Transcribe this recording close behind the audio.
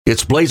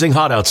It's blazing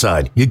hot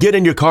outside. You get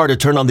in your car to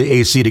turn on the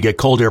AC to get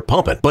cold air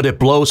pumping, but it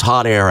blows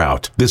hot air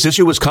out. This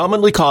issue is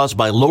commonly caused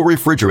by low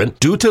refrigerant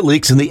due to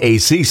leaks in the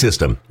AC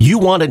system. You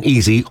want an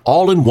easy,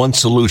 all-in-one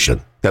solution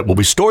that will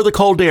restore the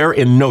cold air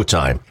in no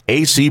time.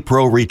 AC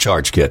Pro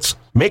Recharge Kits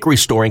make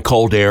restoring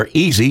cold air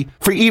easy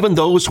for even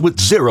those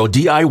with zero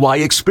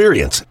DIY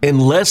experience in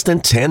less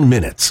than 10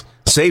 minutes.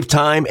 Save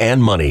time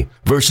and money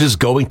versus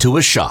going to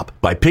a shop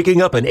by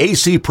picking up an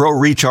AC Pro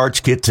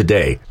Recharge Kit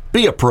today.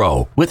 Be a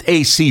pro with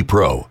AC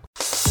Pro.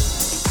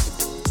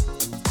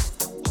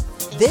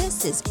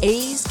 This is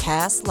A's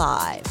Cast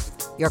Live,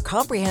 your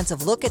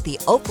comprehensive look at the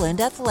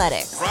Oakland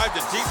Athletics. Drive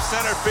to deep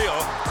center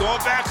field. Going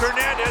back,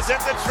 Hernandez at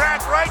the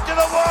track, right to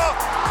the wall.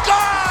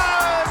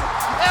 Gone!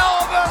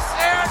 Elvis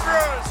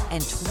Andrus!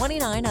 And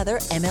 29 other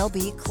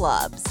MLB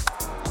clubs.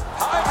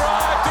 High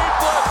drive,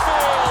 deep left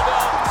field.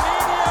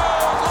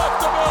 Nino left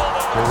the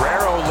building.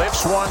 Guerrero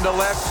lifts one to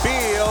left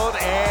field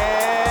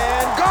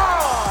and gone!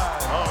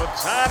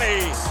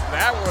 Ohtani,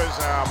 that was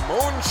a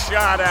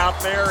moonshot out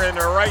there in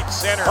the right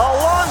center.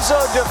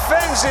 Alonso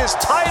defends his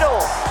title,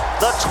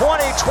 the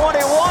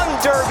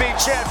 2021 Derby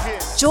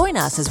champion. Join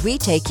us as we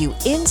take you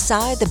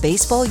inside the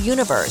baseball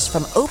universe,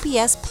 from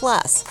OPS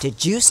Plus to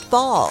juiced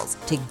balls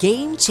to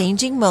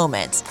game-changing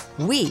moments.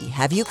 We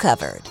have you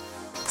covered.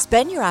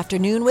 Spend your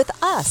afternoon with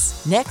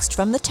us next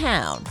from the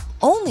town,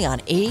 only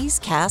on A's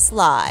Cast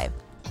Live.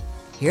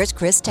 Here's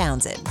Chris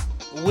Townsend.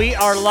 We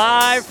are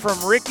live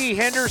from Rickey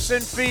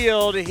Henderson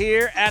Field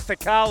here at the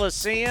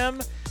Coliseum,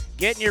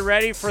 getting you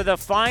ready for the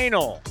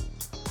final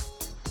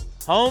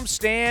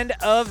homestand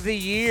of the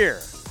year.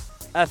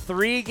 A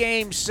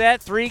 3-game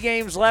set, 3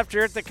 games left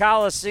here at the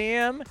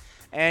Coliseum,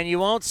 and you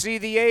won't see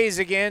the A's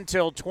again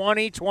till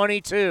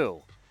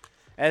 2022.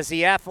 As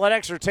the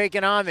Athletics are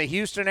taking on the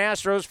Houston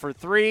Astros for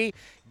 3.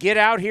 Get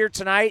out here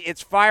tonight.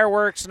 It's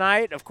fireworks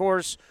night. Of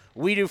course,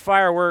 we do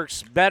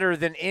fireworks better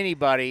than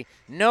anybody.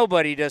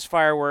 Nobody does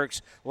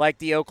fireworks like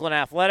the Oakland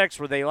Athletics,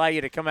 where they allow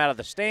you to come out of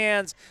the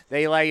stands.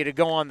 They allow you to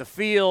go on the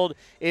field.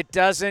 It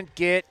doesn't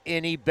get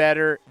any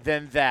better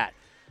than that.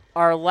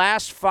 Our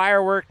last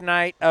firework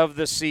night of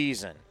the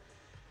season.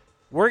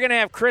 We're going to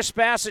have Chris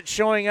Bassitt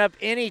showing up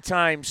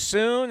anytime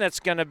soon.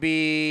 That's going to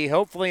be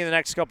hopefully in the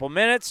next couple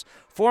minutes.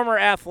 Former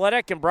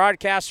athletic and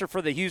broadcaster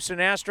for the Houston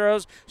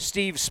Astros,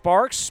 Steve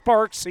Sparks,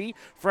 Sparksy,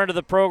 friend of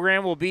the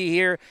program, will be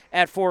here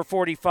at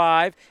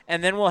 4:45.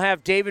 And then we'll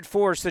have David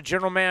Forst, the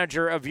general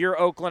manager of your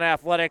Oakland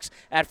Athletics,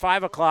 at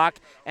 5 o'clock.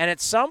 And at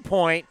some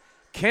point,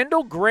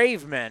 Kendall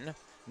Graveman,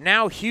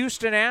 now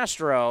Houston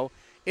Astro,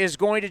 is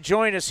going to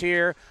join us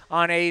here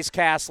on A's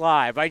Cast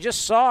Live. I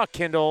just saw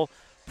Kendall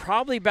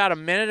probably about a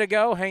minute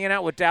ago hanging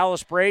out with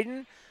Dallas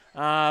Braden.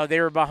 They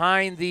were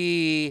behind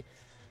the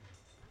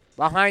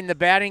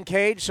batting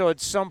cage, so at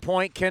some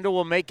point Kendall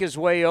will make his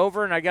way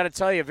over. And I got to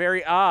tell you,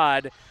 very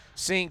odd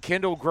seeing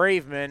Kendall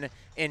Graveman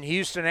in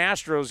Houston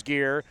Astros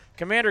gear.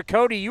 Commander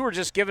Cody, you were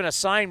just given a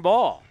signed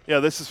ball. Yeah,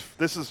 this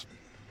is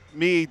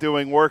me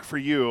doing work for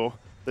you.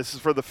 This is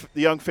for the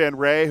young fan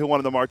Ray who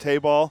wanted the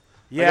Marte ball.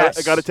 Yes.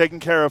 I got it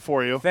taken care of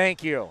for you.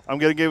 Thank you. I'm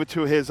going to give it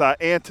to his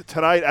aunt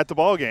tonight at the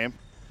ball game.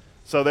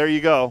 So there you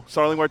go.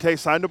 Starling Marte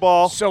signed the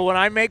ball. So when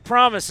I make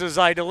promises,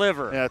 I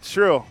deliver. Yeah, it's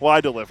true. Well, I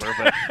deliver.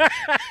 But.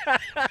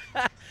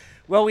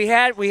 Well, we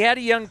had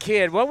a young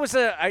kid. What was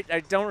I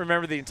don't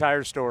remember the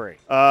entire story.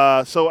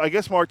 So I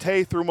guess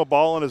Marte threw him a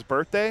ball on his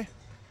birthday.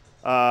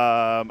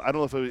 I don't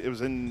know if it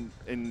was in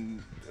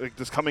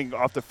just coming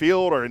off the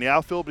field or in the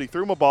outfield, but he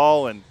threw him a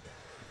ball, and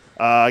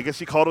I guess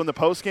he called him in the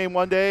post game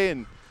one day,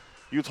 and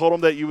you told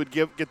him that you would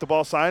get the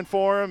ball signed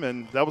for him,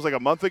 and that was like a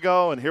month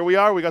ago, and here we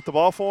are. We got the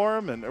ball for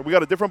him, and we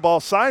got a different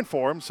ball signed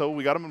for him, so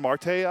we got him a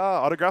Marte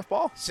autographed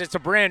ball. So it's a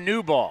brand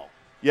new ball.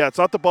 Yeah, it's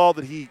not the ball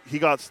that he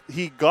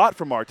got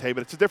from Marte, but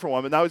it's a different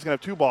one. But now he's going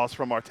to have 2 balls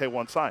from Marte,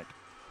 1 signed.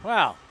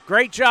 Wow.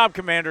 Great job,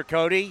 Commander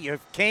Cody. You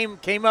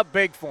came up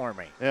big for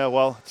me. Yeah,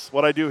 well, it's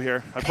what I do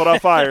here. I put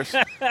out fires.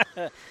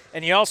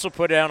 And you also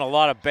put down a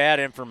lot of bad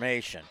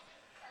information.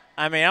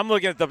 I mean, I'm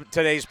looking at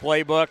today's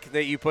playbook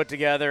that you put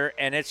together,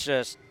 and it's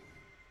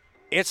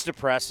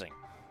depressing.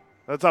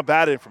 That's not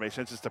bad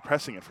information. It's just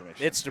depressing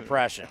information. It's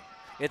depressing.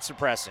 It's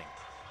depressing.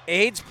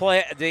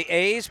 The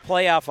A's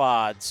playoff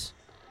odds,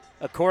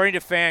 according to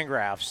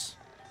Fangraphs.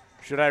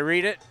 Should I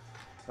read it?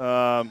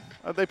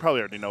 They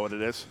probably already know what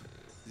it is.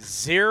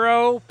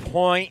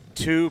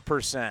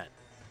 0.2%.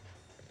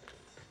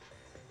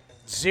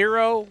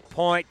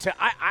 0.2.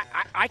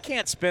 I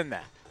can't spin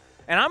that.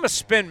 And I'm a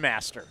spin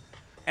master,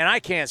 and I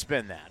can't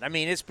spin that. I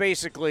mean, it's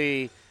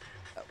basically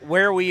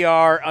where we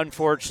are,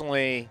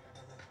 unfortunately,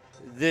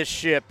 this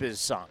ship is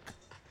sunk.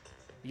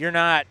 You're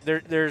not –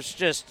 there's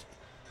just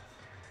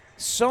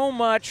so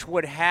much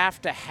would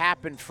have to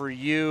happen for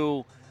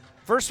you.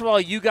 First of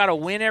all, you got to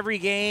win every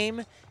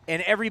game,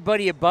 and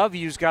everybody above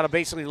you's got to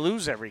basically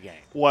lose every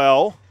game.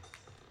 Well,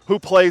 who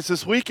plays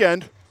this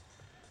weekend?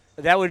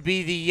 That would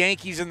be the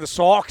Yankees and the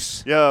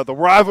Sox. Yeah, the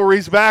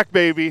rivalry's back,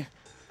 baby.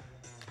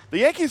 The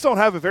Yankees don't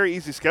have a very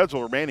easy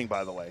schedule remaining,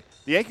 by the way.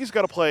 The Yankees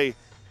got to play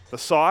the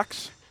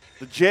Sox,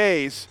 the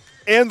Jays,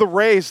 and the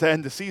Rays to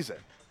end the season.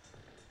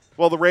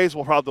 Well, the Rays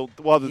will have the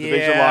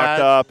division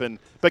locked up,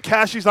 but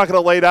Cashie's not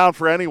going to lay down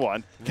for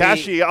anyone.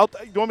 Cashy, you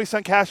want me to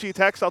send Cashy a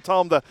text? I'll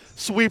tell him to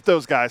sweep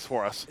those guys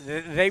for us.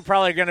 They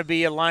probably going to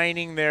be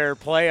aligning their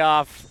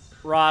playoff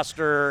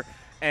roster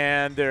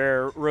and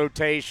their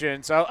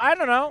rotation. So I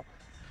don't know,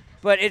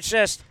 but it's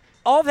just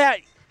all that.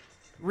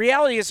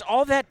 Reality is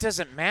all that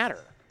doesn't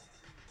matter,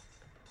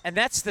 and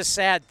that's the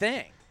sad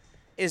thing,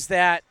 is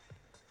that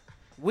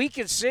we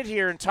could sit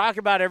here and talk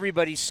about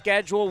everybody's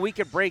schedule. We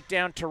could break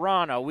down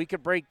Toronto. We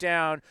could break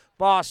down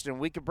Boston.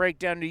 We could break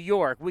down New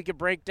York. We could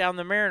break down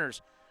the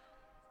Mariners.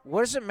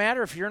 What does it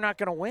matter if you're not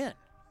going to win?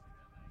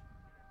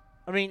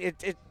 I mean,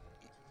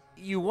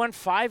 you won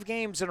 5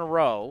 games in a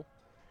row.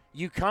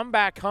 You come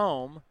back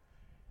home,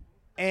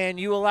 and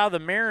you allow the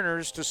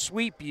Mariners to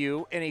sweep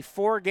you in a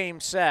 4-game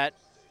set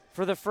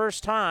for the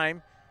first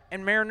time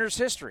in Mariners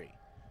history.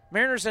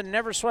 Mariners had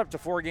never swept a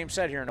 4-game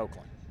set here in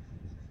Oakland.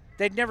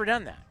 They'd never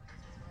done that.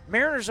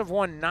 Mariners have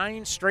won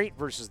 9 straight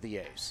versus the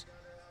A's.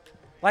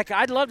 Like,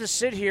 I'd love to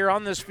sit here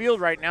on this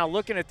field right now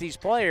looking at these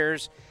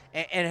players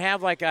and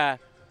have like a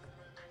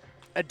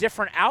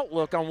different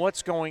outlook on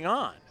what's going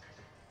on.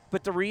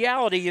 But the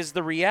reality is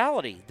the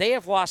reality. They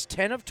have lost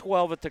 10 of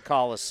 12 at the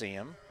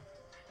Coliseum.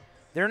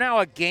 They're now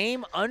a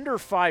game under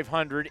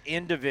 500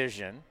 in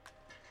division.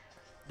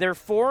 They're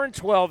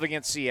 4-12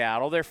 against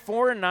Seattle. They're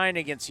 4-9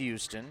 against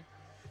Houston.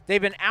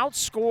 They've been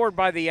outscored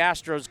by the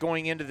Astros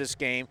going into this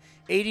game,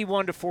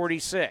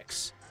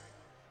 81-46.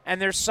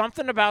 And there's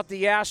something about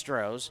the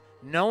Astros,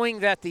 knowing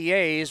that the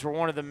A's were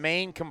one of the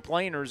main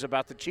complainers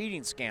about the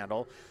cheating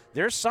scandal.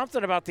 There's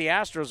something about the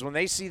Astros when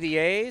they see the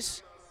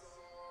A's,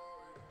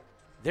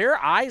 their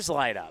eyes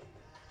light up.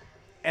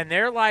 And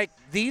they're like,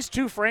 these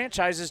two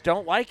franchises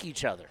don't like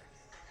each other.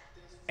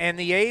 And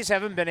the A's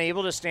haven't been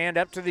able to stand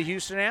up to the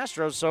Houston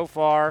Astros so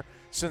far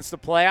since the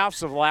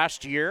playoffs of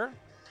last year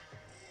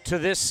to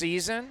this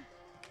season.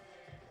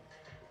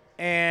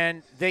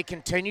 And they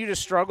continue to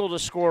struggle to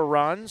score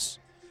runs.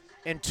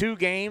 In 2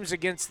 games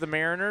against the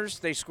Mariners,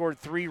 they scored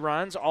 3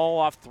 runs, all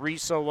off 3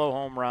 solo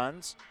home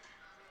runs.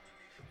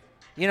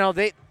 You know,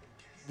 the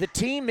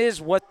team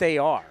is what they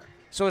are.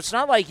 So it's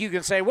not like you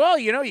can say, well,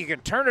 you know, you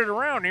can turn it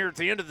around here at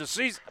the end of the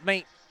season. I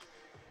mean,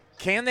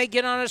 can they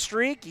get on a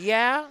streak?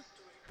 Yeah.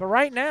 But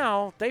right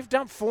now, they've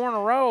done 4 in a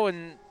row,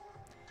 and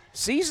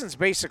season's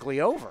basically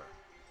over.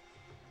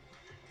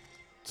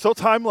 Still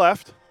time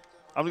left.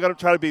 I'm going to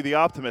try to be the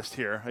optimist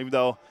here, even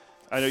though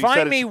I know you said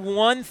Find me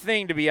one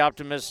thing to be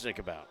optimistic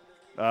about.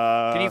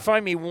 Can you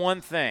find me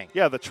one thing?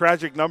 Yeah, the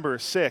tragic number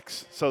is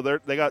 6. So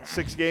they got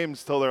 6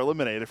 games till they're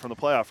eliminated from the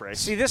playoff race.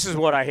 See, this is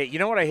what I hate. You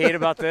know what I hate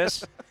about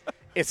this?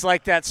 It's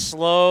like that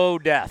slow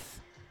death,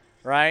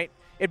 right?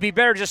 It'd be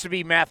better just to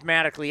be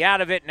mathematically out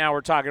of it. Now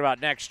we're talking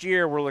about next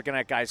year. We're looking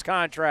at guys'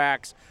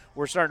 contracts.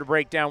 We're starting to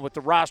break down what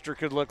the roster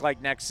could look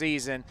like next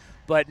season.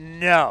 But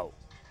no,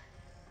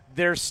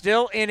 they're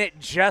still in it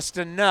just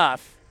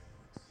enough.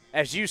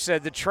 As you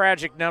said, the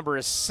tragic number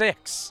is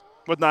 6.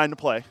 With 9 to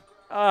play.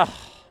 I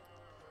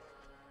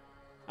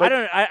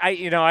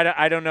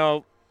don't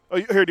know. Oh,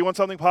 here, do you want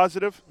something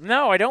positive?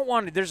 No, I don't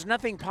want it. There's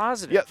nothing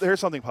positive. Yeah, here's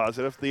something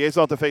positive. The A's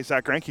don't have to face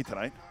Zach Greinke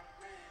tonight.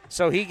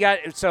 So he's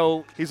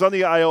on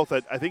the IL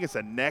with I think it's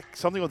a neck,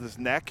 something with his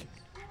neck.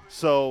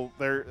 So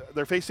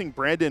they're facing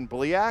Brandon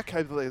Bliak.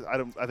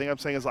 I think I'm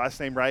saying his last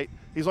name right.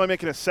 He's only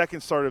making his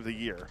 2nd start of the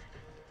year.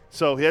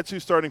 So that's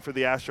who's starting for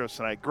the Astros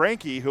tonight.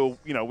 Greinke, who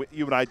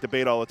you and I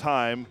debate all the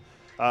time.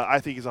 I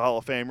think he's a Hall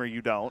of Famer.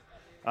 You don't.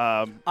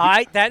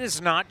 That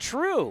is not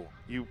true.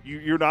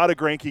 You're not a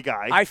Greinke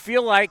guy. I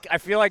feel like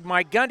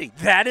Mike Gundy.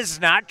 That is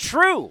not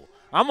true.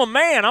 I'm a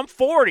man. I'm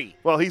 40.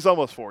 Well, he's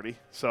almost 40.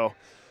 So.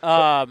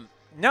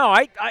 No,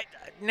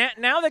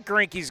 now that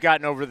Greinke's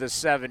gotten over the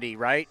 70,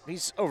 right?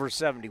 He's over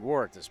 70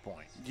 WAR at this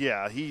point.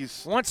 Yeah,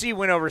 once he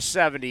went over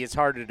 70, it's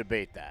hard to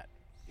debate that.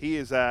 He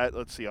is at,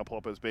 let's see, I'll pull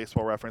up his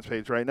baseball reference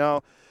page right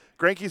now.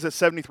 Greinke's at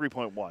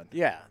 73.1.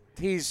 Yeah,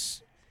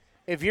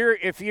 if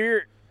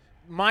you're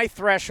my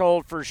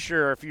threshold for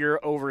sure, if you're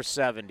over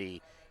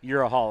 70,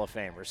 you're a Hall of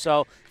Famer.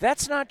 So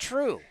that's not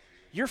true.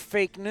 You're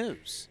fake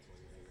news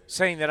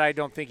saying that I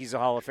don't think he's a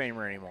Hall of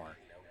Famer anymore.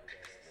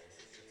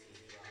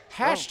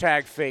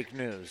 Hashtag fake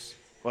news.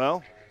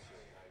 Well,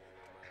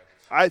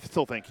 I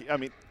still think,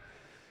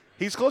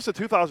 he's close to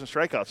 2,000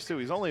 strikeouts, too.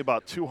 He's only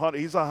about 200.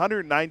 He's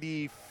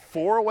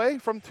 194 away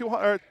from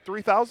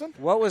 3,000.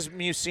 What was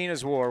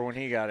Musina's WAR when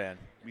he got in?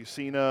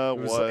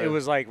 Musina It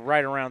was like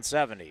right around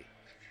 70.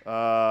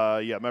 Yeah,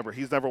 remember,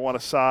 he's never won a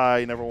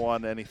Cy, never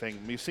won anything.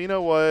 Musina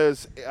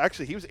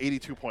he was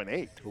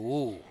 82.8.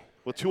 Ooh.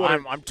 With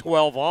 200, I'm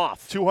 12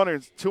 off.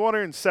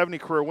 270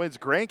 career wins.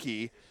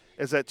 Greinke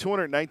is at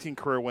 219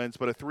 career wins,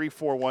 but a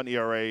 3.41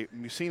 ERA.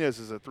 Musina's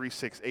is a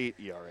 3.68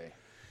 ERA.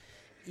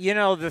 You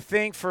know, the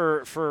thing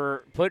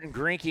for putting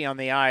Greinke on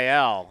the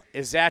IL,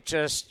 is that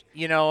just,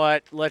 you know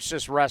what, let's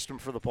just rest him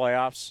for the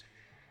playoffs?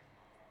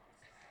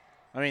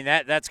 I mean,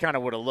 that's kind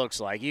of what it looks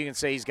like. You can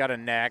say he's got a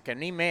neck,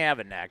 and he may have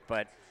a neck,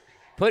 but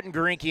putting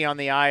Greinke on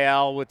the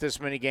IL with this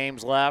many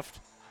games left,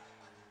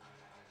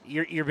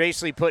 you're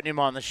basically putting him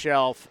on the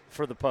shelf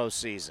for the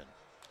postseason.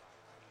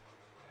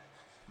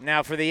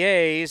 Now, for the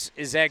A's,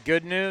 is that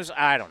good news?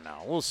 I don't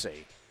know. We'll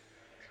see.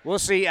 We'll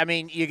see. I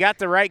mean, you got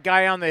the right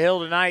guy on the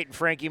hill tonight in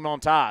Frankie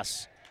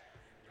Montas.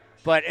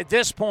 But at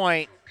this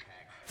point,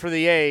 for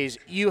the A's,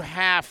 you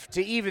have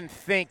to even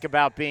think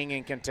about being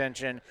in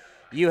contention.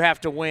 You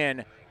have to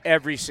win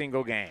every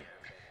single game.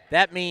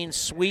 That means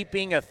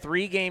sweeping a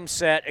 3-game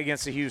set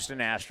against the Houston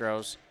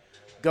Astros,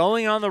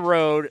 going on the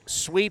road,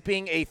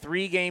 sweeping a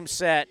 3-game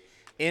set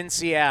in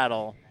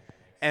Seattle,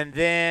 and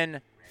then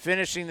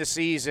finishing the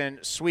season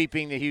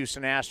sweeping the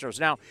Houston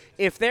Astros. Now,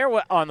 if there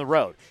were on the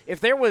road,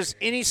 if there was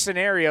any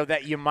scenario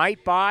that you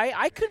might buy,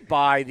 I could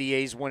buy the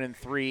A's winning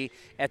 3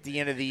 at the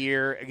end of the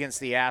year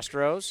against the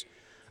Astros.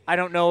 I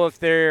don't know if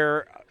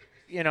they're,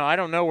 I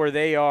don't know where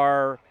they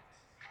are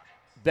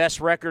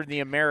best record in the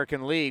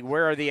American League.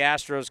 Where are the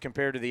Astros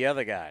compared to the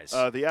other guys?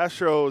 The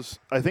Astros,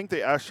 I think the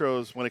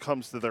Astros, when it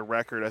comes to their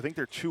record, I think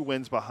they're 2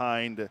 wins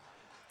behind.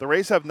 The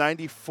Rays have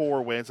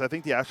 94 wins. I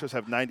think the Astros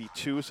have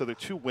 92, so they're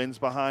 2 wins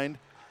behind.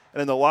 And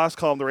in the loss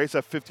column, the Rays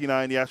have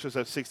 59, the Astros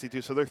have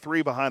 62, so they're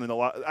 3 behind.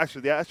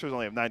 Actually, the Astros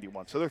only have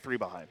 91, so they're 3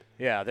 behind.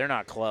 Yeah, they're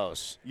not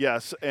close.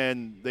 Yes,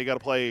 and they got to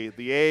play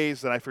the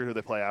A's, and I forget who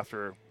they play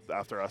after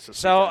us.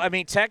 So, I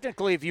mean,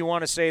 technically, if you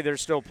want to say they're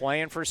still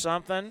playing for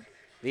something,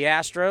 the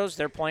Astros,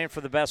 they're playing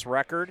for the best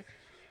record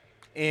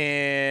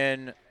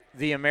in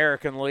the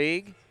American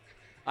League.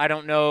 I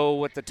don't know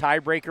what the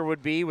tiebreaker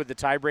would be. Would the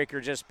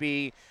tiebreaker just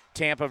be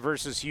Tampa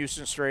versus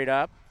Houston straight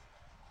up?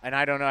 And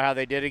I don't know how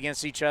they did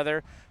against each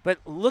other. But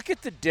look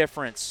at the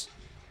difference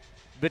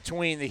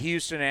between the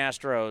Houston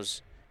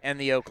Astros and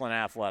the Oakland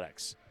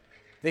Athletics.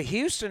 The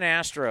Houston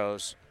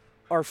Astros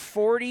are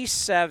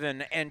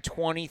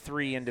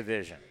 47-23 in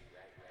division.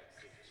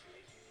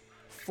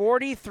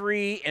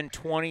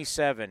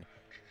 43-27.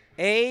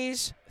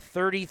 A's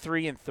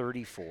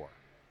 33-34.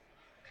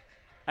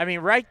 I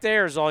mean, right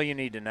there is all you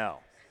need to know.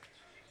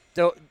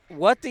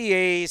 What the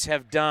A's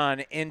have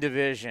done in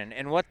division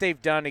and what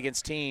they've done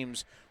against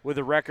teams with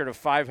a record of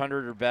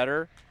 500 or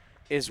better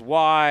is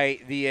why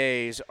the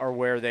A's are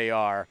where they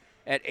are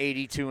at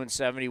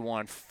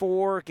 82-71.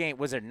 4 games,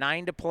 was it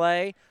 9 to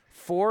play?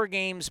 4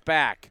 games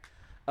back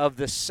of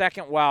the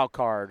second wild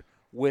card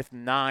with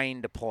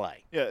 9 to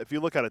play. Yeah, if you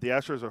look at it, the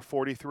Astros are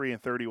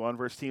 43-31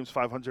 versus teams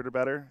 500 or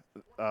better.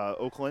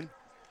 Oakland,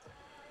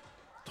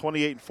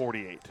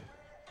 28-48.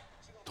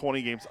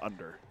 20 games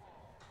under.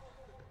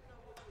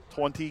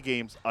 20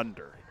 games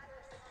under.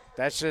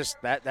 That's just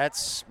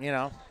that's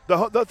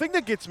The thing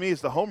that gets me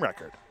is the home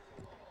record.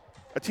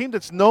 A team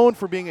that's known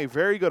for being a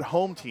very good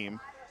home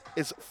team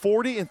is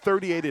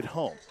 40-38 at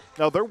home.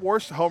 Now, their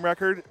worst home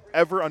record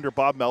ever under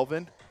Bob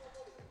Melvin,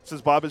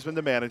 since Bob has been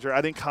the manager. I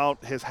didn't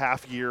count his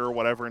half year or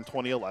whatever in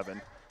 2011.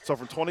 So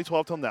from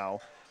 2012 till now,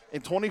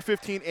 in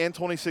 2015 and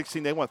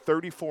 2016, they went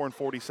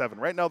 34-47.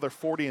 Right now, they're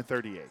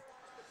 40-38.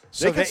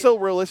 So they can still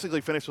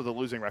realistically finish with a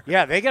losing record.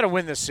 Yeah, they got to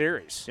win this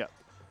series. Yeah.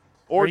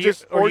 Or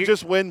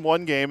just win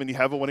 1 game and you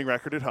have a winning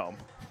record at home.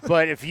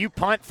 But if you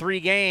punt 3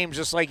 games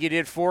just like you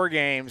did 4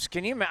 games,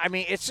 can you? I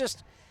mean, it's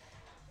just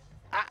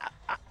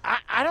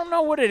I don't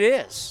know what it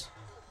is.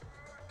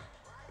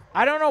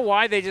 I don't know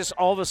why they just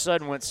all of a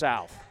sudden went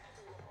south.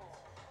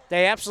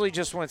 They absolutely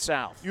just went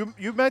south.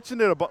 You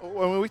mentioned it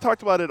when we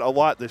talked about it a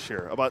lot this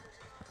year about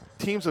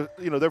teams.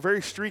 They're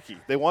very streaky.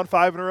 They won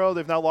 5 in a row.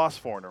 They've now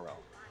lost 4 in a row.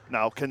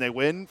 Now, can they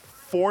win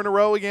 4 in a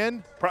row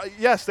again?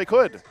 Yes, they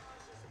could.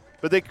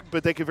 But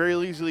they could very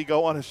easily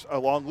go on a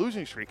long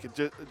losing streak,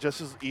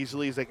 just as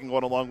easily as they can go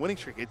on a long winning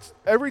streak.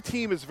 Every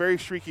team is very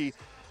streaky.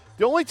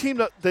 The only team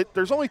that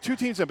there's only 2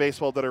 teams in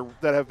baseball that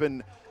have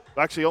been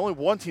actually only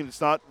one team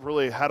that's not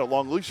really had a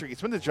long losing streak.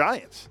 It's been the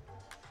Giants.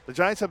 The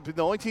Giants have been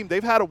the only team.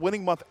 They've had a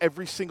winning month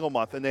every single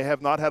month, and they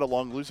have not had a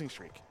long losing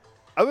streak.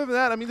 Other than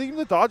that, I mean, even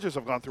the Dodgers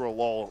have gone through a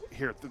lull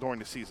here during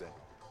the season.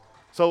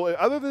 So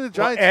other than the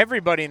Giants,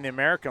 everybody in the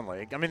American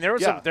League. I mean,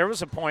 there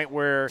was a point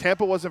where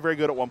Tampa wasn't very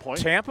good at one point.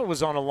 Tampa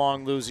was on a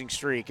long losing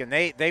streak, and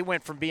they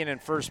went from being in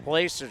first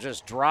place to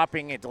just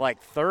dropping it to like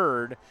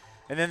 3rd,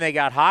 and then they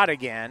got hot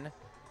again.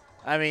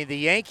 I mean, the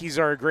Yankees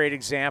are a great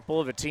example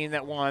of a team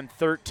that won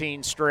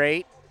 13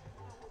 straight,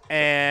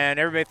 and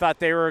everybody thought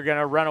they were going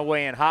to run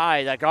away and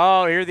hide. Like,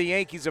 oh, here the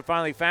Yankees have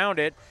finally found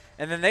it,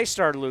 and then they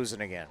started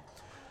losing again.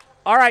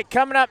 All right,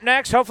 coming up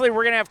next, hopefully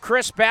we're going to have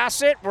Chris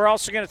Bassitt. We're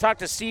also going to talk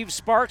to Steve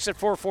Sparks at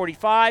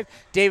 4:45,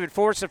 David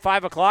Forst at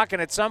 5 o'clock, and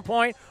at some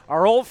point,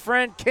 our old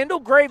friend Kendall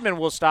Graveman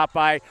will stop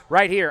by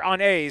right here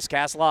on A's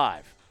Cast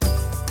Live.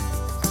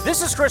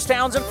 This is Chris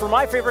Townsend for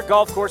my favorite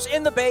golf course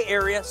in the Bay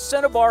Area,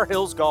 Cinnabar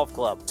Hills Golf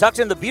Club. Tucked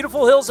in the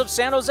beautiful hills of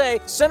San Jose,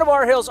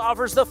 Cinnabar Hills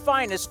offers the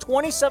finest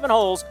 27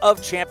 holes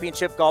of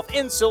championship golf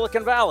in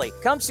Silicon Valley.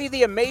 Come see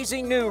the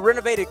amazing new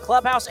renovated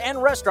clubhouse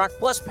and restaurant,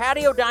 plus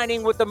patio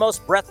dining with the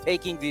most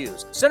breathtaking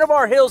views.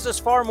 Cinnabar Hills is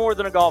far more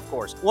than a golf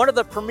course, one of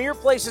the premier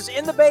places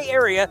in the Bay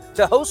Area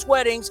to host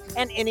weddings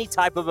and any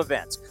type of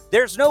events.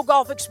 There's no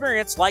golf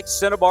experience like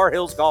Cinnabar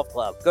Hills Golf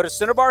Club. Go to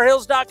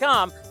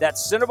CinnabarHills.com.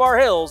 That's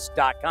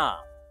CinnabarHills.com.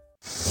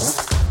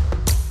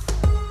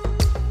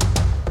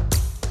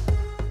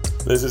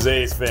 This is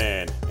Ace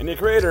Fan and the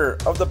creator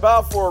of the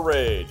Balfour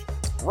Rage.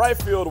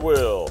 right field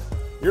Will.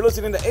 You're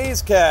listening to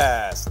A's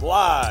Cast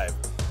live.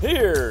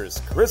 Here's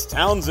Chris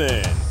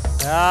Townsend.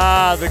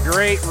 The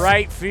great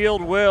right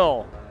field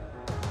Will.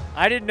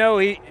 I didn't know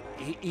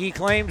he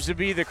claims to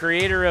be the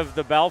creator of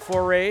the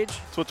Balfour Rage.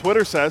 That's what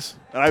Twitter says,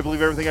 and I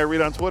believe everything I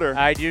read on Twitter.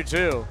 I do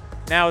too.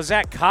 Now, is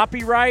that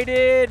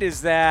copyrighted?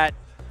 Is that...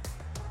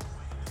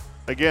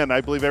 Again,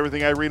 I believe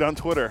everything I read on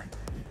Twitter.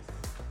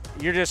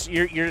 You're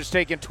just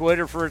taking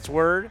Twitter for its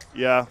word?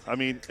 Yeah, I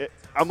mean,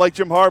 I'm like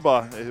Jim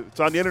Harbaugh. It's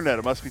on the internet.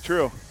 It must be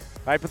true.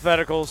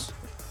 Hypotheticals.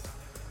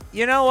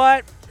 You know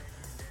what?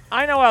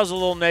 I know I was a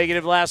little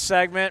negative last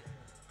segment.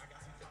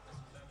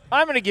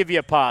 I'm going to give you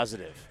a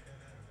positive.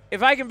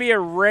 If I can be a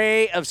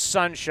ray of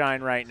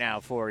sunshine right now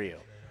for you,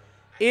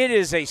 it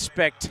is a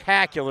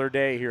spectacular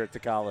day here at the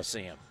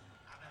Coliseum.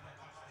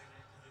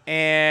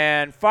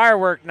 And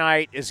firework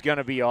night is going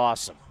to be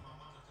awesome.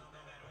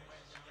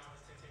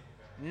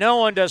 No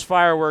one does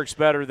fireworks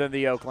better than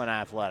the Oakland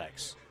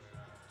Athletics.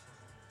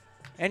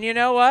 And you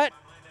know what?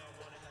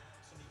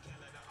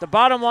 The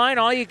bottom line,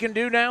 all you can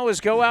do now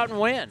is go out and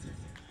win.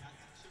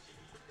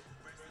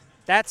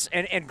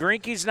 And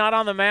Greinke's not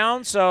on the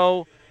mound,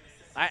 so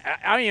I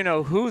don't even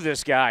know who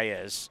this guy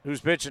is who's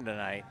pitching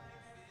tonight.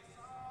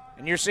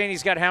 And you're saying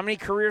he's got how many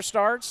career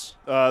starts?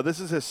 This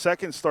is his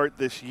second start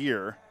this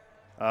year.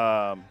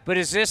 But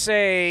is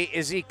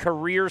he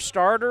career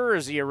starter? Or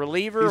is he a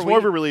reliever? He's more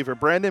of a reliever.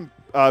 Brandon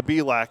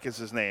Belak is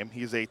his name.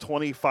 He's a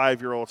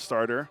 25-year-old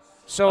starter.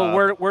 So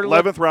we're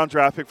 11th round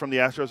draft pick from the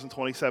Astros in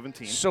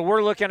 2017. So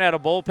we're looking at a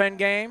bullpen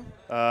game?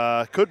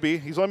 Could be.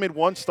 He's only made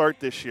one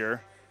start this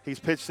year. He's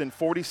pitched in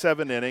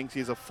 47 innings.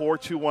 He's a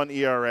 4.21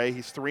 ERA.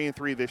 He's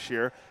 3-3 this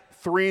year.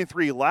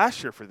 3-3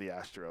 last year for the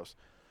Astros.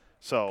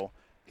 So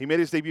he made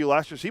his debut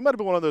last year. So he might have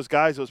been one of those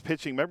guys that was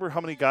pitching. Remember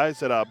how many guys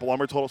that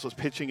Blummer told us was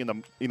pitching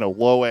in the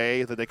low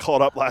A that they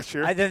called up last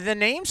year? The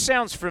name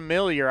sounds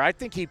familiar. I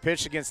think he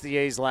pitched against the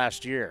A's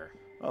last year.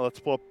 Let's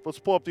pull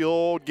up the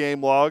old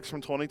game logs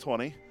from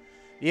 2020.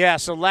 Yeah,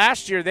 so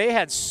last year they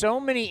had so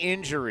many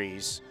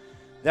injuries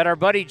that our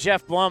buddy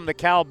Jeff Blum, the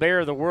Cal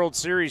Bear, the World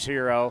Series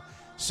hero,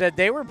 said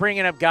they were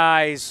bringing up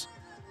guys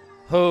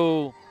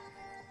who,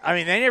 I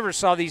mean, they never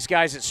saw these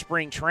guys at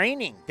spring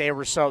training.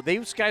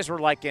 These guys were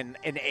like an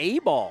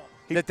A-ball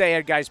that they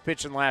had guys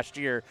pitching last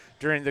year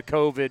during the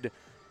COVID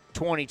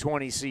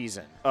 2020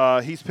 season.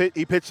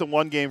 He pitched in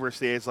one game versus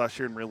the A's last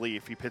year in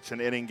relief. He pitched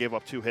an inning, gave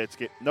up 2 hits,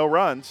 no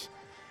runs,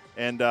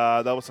 and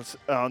that was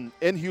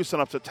in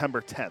Houston on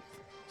September 10th.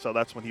 So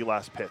that's when he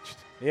last pitched.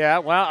 Yeah,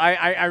 well,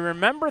 I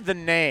remember the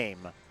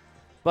name.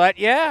 But,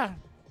 yeah,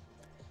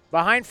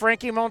 behind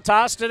Frankie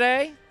Montas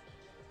today,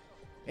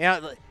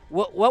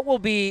 what will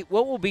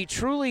be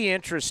truly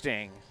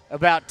interesting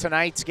about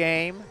tonight's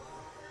game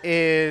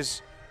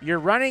is you're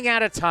running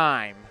out of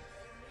time.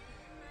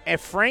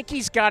 If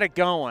Frankie's got it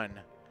going,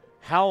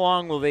 how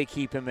long will they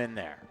keep him in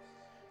there?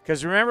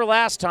 Because remember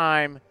last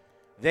time,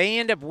 they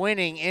end up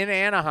winning in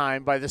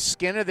Anaheim by the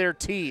skin of their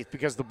teeth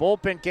because the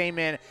bullpen came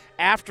in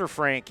after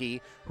Frankie,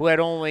 who had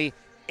only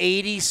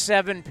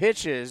 87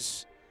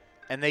 pitches,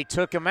 and they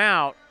took him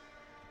out.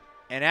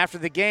 And after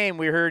the game,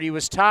 we heard he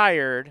was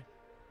tired.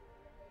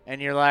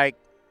 And you're like,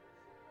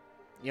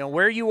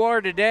 where you are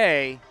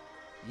today,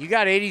 you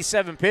got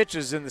 87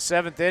 pitches in the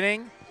 7th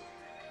inning.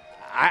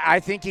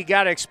 I think you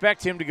got to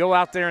expect him to go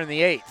out there in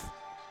the 8th.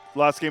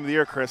 Last game of the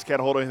year, Chris.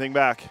 Can't hold anything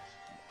back.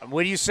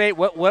 What do you say?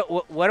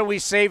 What are we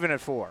saving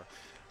it for?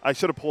 I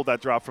should have pulled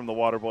that drop from the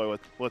Waterboy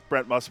with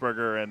Brent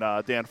Musburger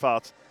and Dan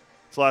Fouts.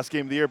 It's the last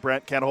game of the year,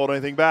 Brent. Can't hold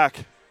anything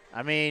back.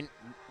 I mean,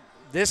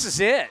 this is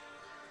it.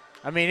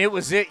 I mean, it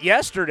was it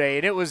yesterday,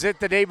 and it was it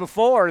the day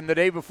before and the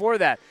day before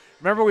that.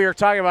 Remember we were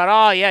talking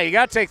about, you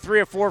got to take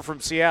 3 of 4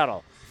 from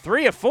Seattle.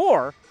 3 of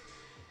 4?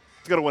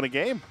 He's got to win a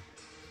game.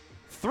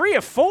 3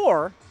 of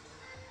 4?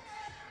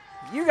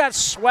 You got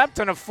swept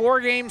in a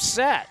 4-game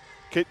set.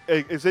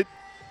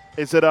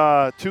 Is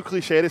it too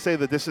cliche to say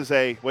that this is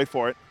a, wait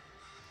for it,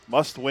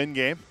 must-win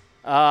game?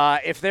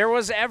 If there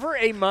was ever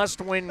a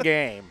must-win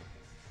game,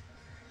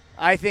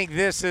 I think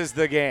this is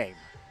the game.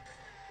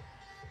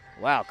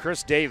 Wow,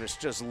 Chris Davis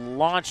just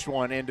launched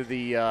one into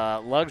the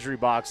luxury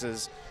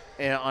boxes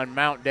on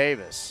Mount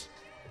Davis.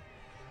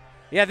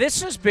 Yeah,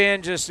 this has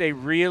been just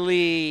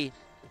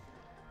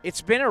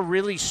it's been a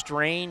really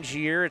strange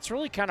year. It's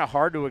really kind of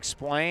hard to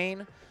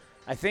explain.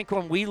 I think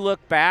when we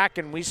look back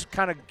and we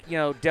kind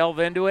of, delve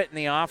into it in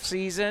the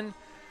offseason,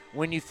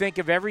 when you think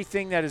of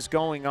everything that is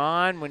going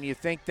on, when you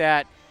think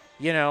that,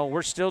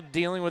 we're still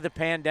dealing with the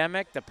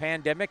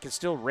pandemic is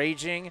still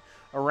raging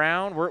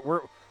around.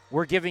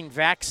 We're giving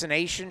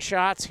vaccination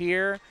shots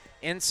here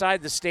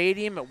inside the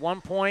stadium. At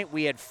one point,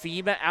 we had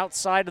FEMA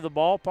outside of the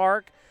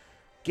ballpark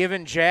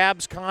giving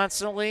jabs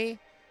constantly.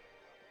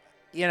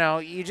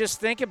 You just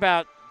think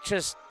about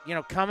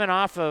coming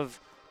off of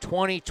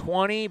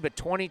 2020, but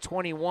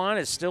 2021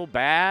 is still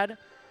bad.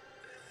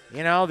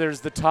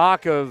 There's the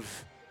talk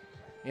of,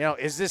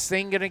 is this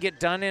thing going to get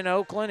done in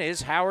Oakland?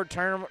 Is Howard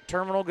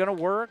Terminal going to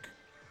work?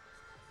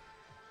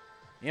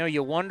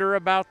 You wonder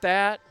about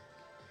that.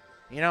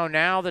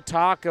 Now the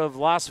talk of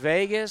Las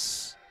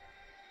Vegas.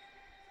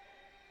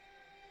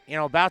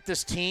 about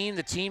this team,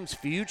 the team's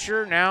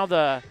future. Now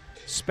the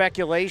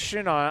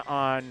speculation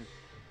on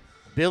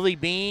Billy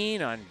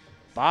Beane, on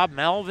Bob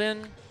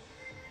Melvin.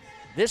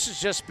 This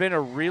has just been a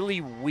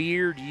really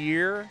weird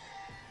year,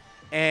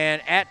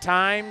 and at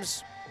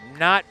times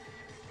not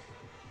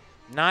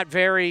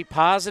very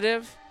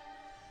positive.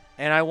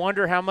 And I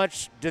wonder how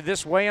much did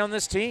this weigh on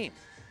this team?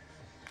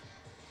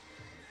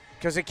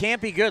 Because it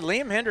can't be good.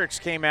 Liam Hendriks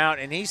came out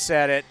and he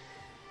said it,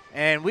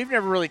 and we've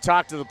never really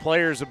talked to the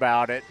players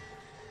about it.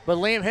 But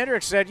Liam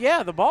Hendriks said,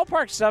 yeah, the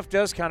ballpark stuff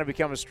does kind of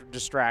become a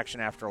distraction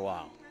after a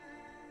while.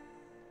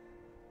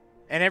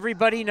 And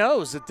everybody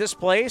knows that this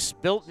place,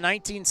 built in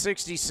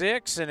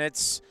 1966, and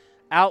it's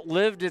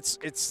outlived its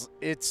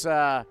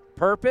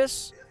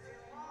purpose.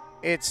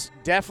 It's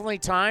definitely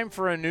time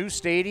for a new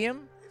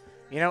stadium.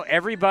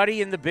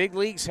 Everybody in the big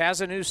leagues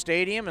has a new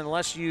stadium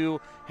unless you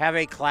have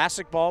a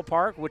classic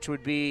ballpark, which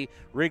would be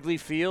Wrigley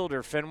Field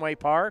or Fenway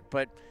Park.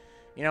 But,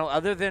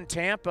 other than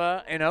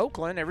Tampa and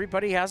Oakland,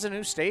 everybody has a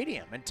new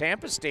stadium. And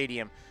Tampa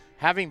Stadium,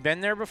 having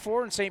been there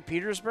before in St.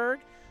 Petersburg,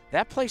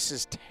 that place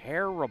is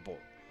terrible.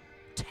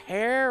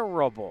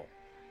 Terrible.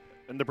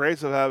 And the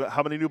Braves have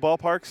how many new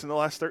ballparks in the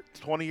last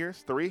 20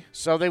 years? 3?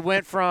 So they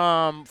went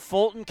from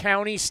Fulton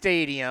County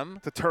Stadium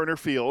to Turner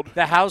Field,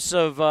 the house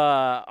of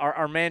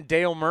our man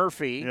Dale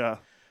Murphy. Yeah.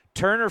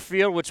 Turner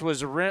Field, which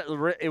was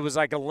it was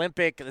like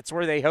Olympic. That's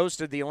where they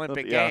hosted the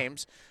Olympic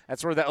Games.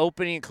 That's where the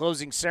opening and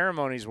closing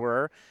ceremonies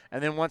were.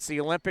 And then once the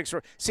Olympics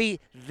were,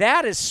 see,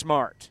 that is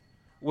smart.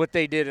 What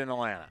they did in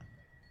Atlanta,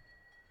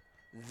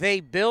 they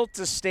built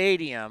a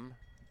stadium.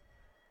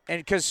 And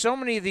because so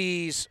many of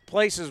these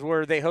places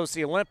where they host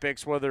the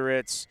Olympics, whether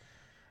it's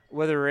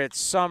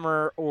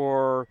summer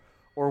or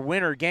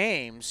winter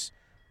games,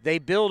 they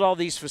build all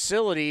these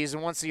facilities,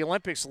 and once the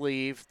Olympics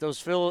leave,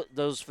 those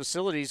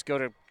facilities go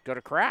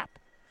to crap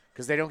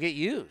because they don't get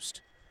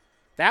used.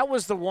 That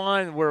was the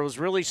one where it was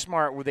really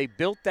smart, where they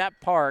built that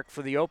park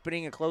for the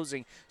opening and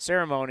closing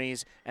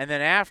ceremonies, and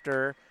then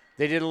after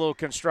they did a little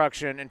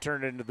construction and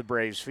turned it into the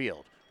Braves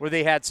Field, where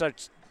they had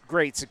such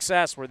great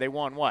success, where they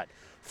won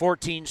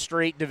 14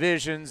 straight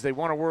divisions. They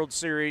won a World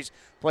Series,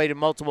 played in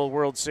multiple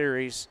World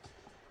Series.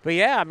 But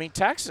yeah,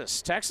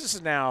 Texas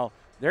is now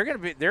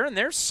they're in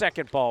their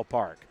second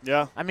ballpark.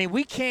 Yeah.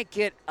 We can't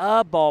get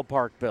a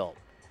ballpark built.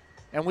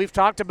 And we've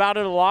talked about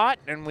it a lot,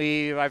 and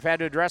I've had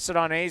to address it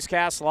on A's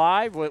Cast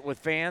Live with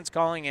fans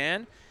calling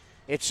in.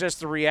 It's just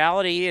the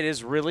reality. It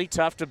is really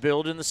tough to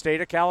build in the state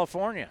of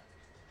California.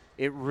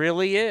 It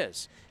really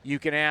is. You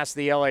can ask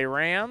the LA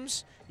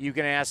Rams. You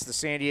can ask the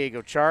San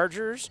Diego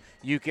Chargers.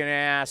 You can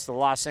ask the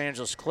Los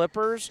Angeles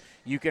Clippers.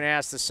 You can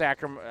ask the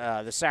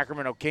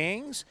Sacramento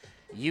Kings.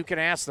 You can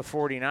ask the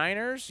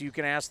 49ers. You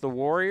can ask the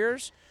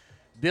Warriors.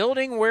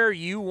 Building where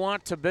you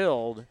want to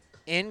build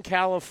in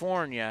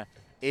California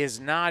is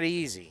not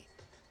easy.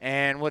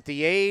 And what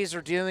the A's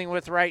are dealing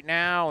with right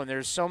now, and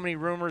there's so many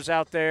rumors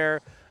out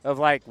there of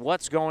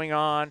what's going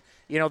on.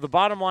 The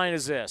bottom line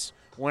is this.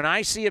 When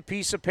I see a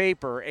piece of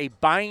paper, a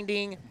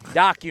binding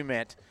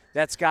document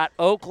that's got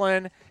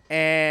Oakland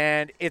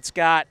and it's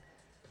got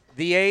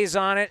the A's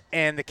on it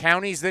and the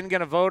county's then going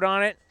to vote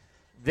on it,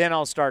 then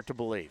I'll start to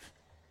believe.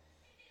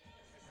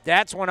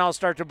 That's when I'll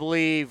start to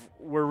believe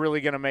we're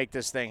really going to make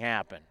this thing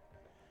happen.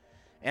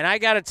 And I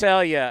got to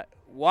tell you,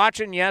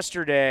 watching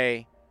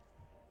yesterday,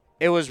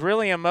 it was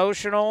really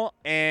emotional,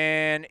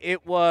 and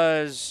it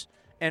was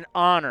an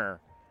honor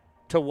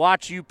to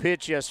watch you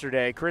pitch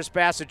yesterday. Chris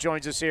Bassitt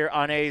joins us here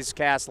on A's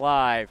Cast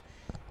Live.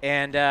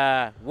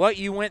 And what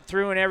you went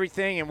through and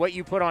everything and what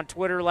you put on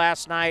Twitter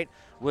last night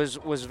was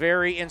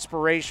very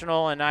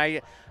inspirational, and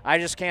I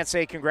just can't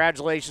say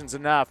congratulations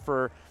enough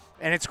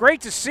and it's great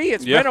to see.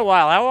 It's been a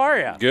while. How are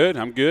you? Good.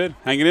 I'm good.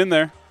 Hanging in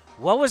there.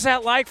 What was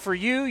that like for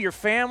you, your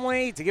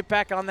family, to get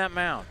back on that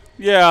mound?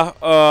 Yeah,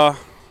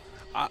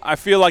 I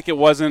feel like it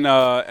wasn't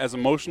as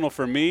emotional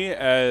for me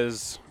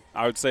as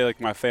I would say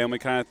my family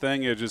kind of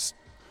thing. It was just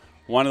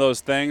one of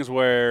those things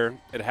where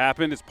it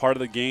happened. It's part of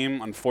the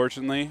game,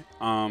 unfortunately.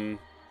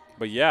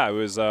 But yeah, it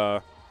was.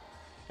 I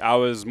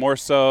was more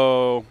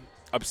so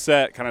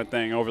upset, kind of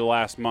thing, over the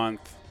last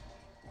month,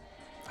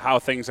 how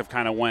things have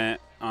kind of went,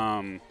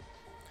 and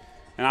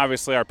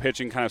obviously our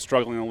pitching kind of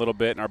struggling a little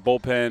bit, and our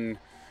bullpen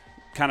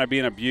kind of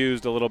being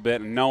abused a little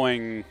bit, and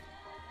knowing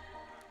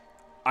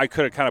I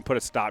could have kind of put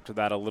a stop to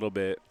that a little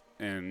bit,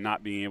 and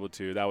not being able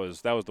to. That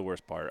was the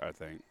worst part, I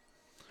think.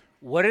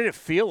 What did it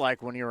feel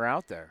like when you were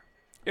out there?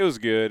 It was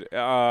good.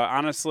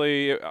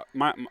 Honestly,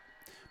 my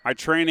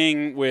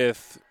training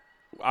with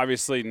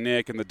obviously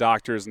Nick and the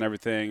doctors and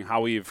everything,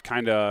 how we've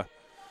kind of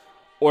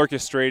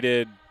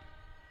orchestrated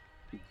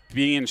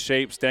being in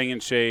shape, staying in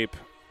shape,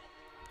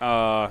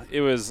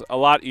 it was a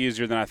lot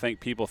easier than I think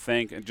people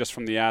think, and just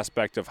from the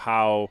aspect of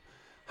how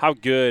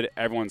good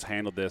everyone's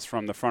handled this,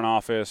 from the front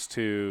office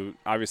to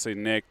obviously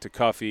Nick to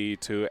Cuffy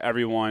to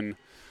everyone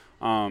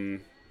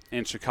in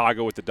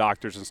Chicago with the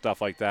doctors and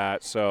stuff like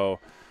that. So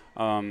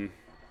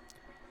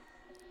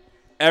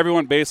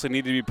everyone basically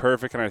needed to be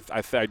perfect, and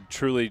I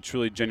truly,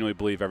 genuinely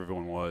believe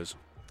everyone was.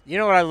 You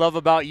know what I love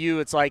about you?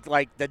 It's like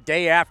the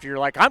day after, you're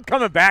like, I'm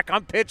coming back,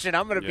 I'm pitching,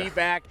 I'm going to be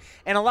back.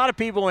 And a lot of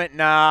people went,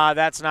 nah,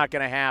 that's not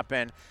going to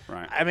happen.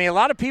 Right. I mean, a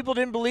lot of people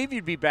didn't believe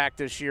you'd be back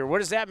this year. What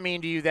does that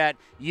mean to you that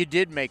you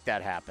did make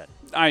that happen?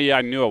 Yeah,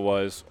 I knew it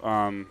was.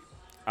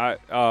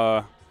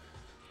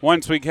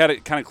 Once we had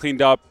it kind of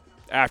cleaned up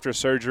after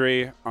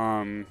surgery,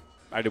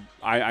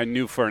 I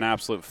knew for an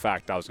absolute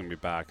fact I was going to be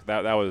back.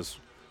 That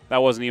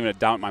wasn't even a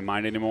doubt in my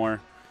mind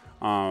anymore.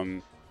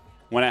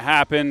 When it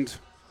happened,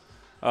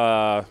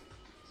 I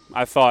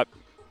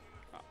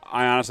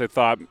honestly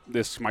thought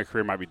my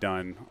career might be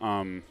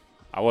done.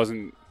 I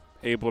wasn't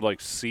able to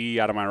see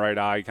out of my right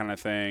eye kind of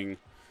thing.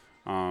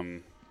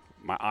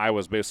 My eye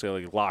was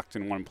basically locked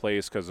in one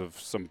place because of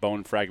some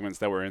bone fragments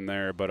that were in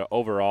there. But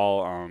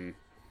overall,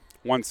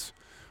 once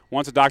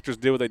the doctors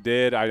did what they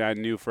did, I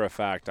knew for a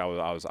fact I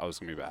was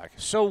gonna be back.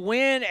 So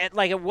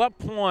at what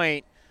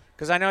point?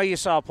 Because I know you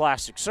saw a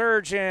plastic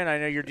surgeon. I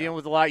know you're dealing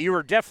with a lot. You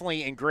were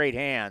definitely in great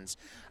hands.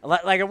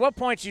 At what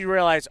point did you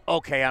realize,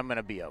 okay, I'm going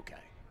to be okay?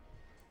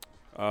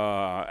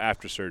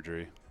 After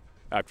surgery.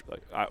 I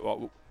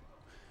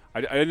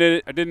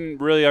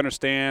didn't really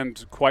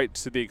understand quite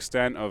to the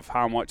extent of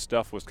how much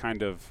stuff was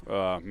kind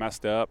of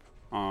messed up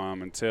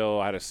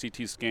until I had a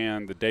CT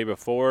scan the day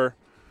before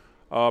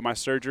my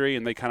surgery,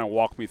 and they kind of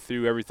walked me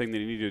through everything they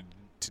needed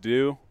to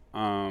do.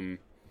 And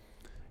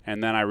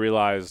then I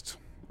realized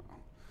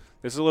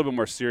this is a little bit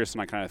more serious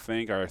than I kind of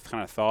think or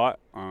kind of thought.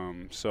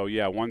 So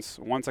yeah, once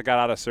I got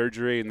out of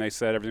surgery and they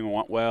said everything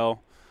went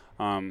well,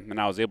 and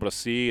I was able to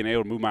see and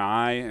able to move my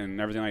eye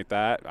and everything like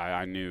that,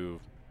 I knew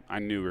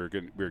we were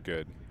good. We were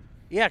good.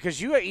 Yeah,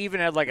 because you even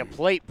had a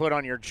plate put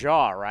on your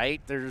jaw,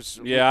 right?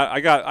 I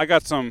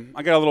got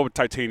a little bit of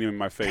titanium in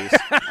my face.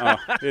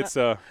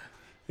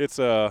 It's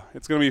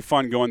gonna be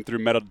fun going through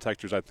metal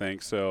detectors, I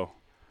think. So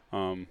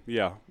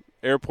yeah,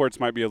 airports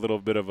might be a little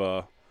bit of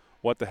a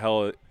what the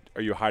hell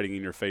are you hiding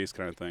in your face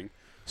kind of thing.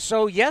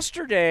 So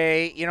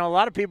yesterday, a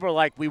lot of people are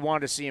like, we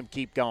want to see him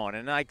keep going.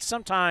 And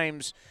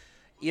sometimes,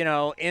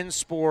 in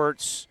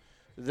sports,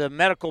 the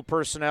medical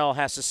personnel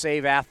has to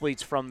save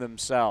athletes from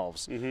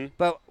themselves. Mm-hmm.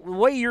 But the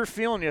way you're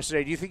feeling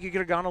yesterday, do you think you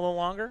could have gone a little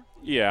longer?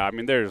 Yeah, I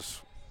mean, there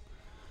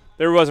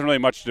wasn't really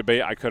much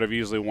debate. I could have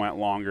easily went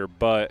longer,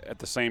 but at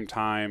the same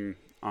time,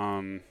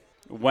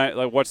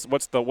 what's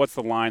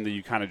the line that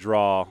you kind of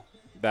draw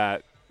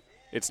that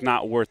it's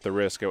not worth the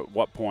risk at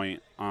what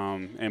point?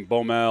 And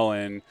Bomel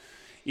and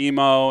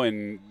Emo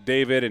and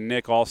David and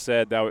Nick all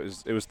said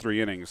it was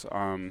 3 innings.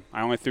 I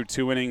only threw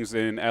 2 innings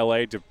in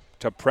LA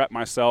to prep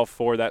myself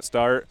for that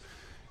start.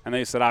 And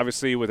they said,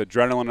 obviously, with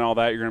adrenaline and all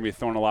that, you're going to be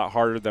throwing a lot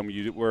harder than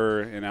you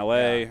were in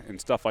LA and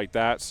stuff like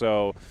that.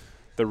 So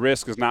the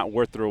risk is not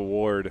worth the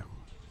reward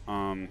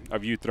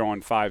of you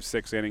throwing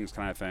 5-6 innings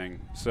kind of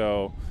thing.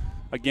 So,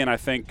 again, I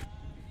think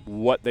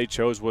what they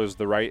chose was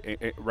the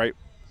right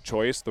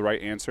choice, the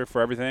right answer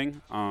for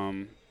everything.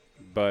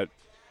 But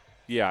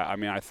yeah, I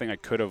mean, I think I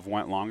could have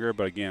went longer,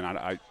 but again,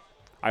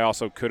 I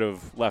also could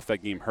have left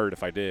that game hurt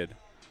if I did.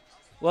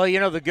 Well,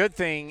 the good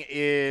thing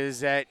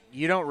is that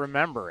you don't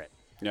remember it.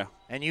 Yeah.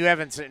 And you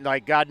haven't seen,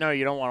 God, no,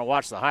 you don't want to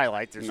watch the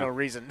highlight. There's no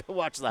reason to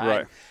watch the highlight.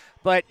 Right.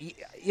 But,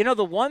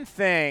 the one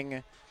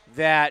thing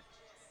that,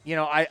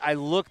 I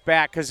look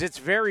back, because it's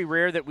very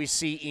rare that we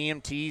see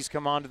EMTs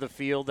come onto the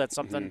field. That's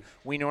something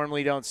we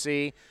normally don't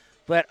see.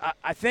 But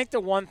I think the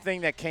one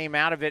thing that came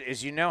out of it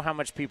is how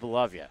much people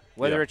love you,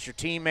 whether it's your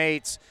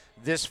teammates,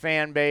 this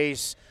fan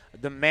base,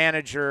 the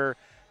manager.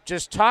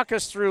 Just talk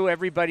us through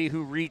everybody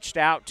who reached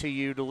out to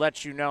you to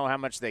let you know how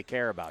much they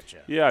care about you.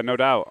 Yeah, no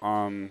doubt.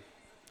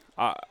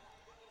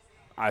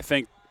 I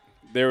think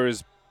there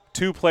was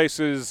 2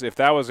 places, if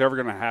that was ever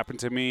going to happen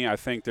to me, I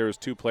think there was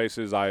 2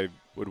 places I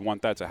would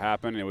want that to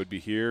happen. It would be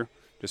here,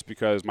 just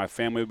because my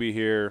family would be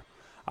here.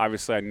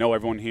 Obviously, I know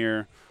everyone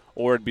here.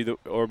 Or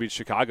it'd be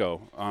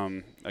Chicago,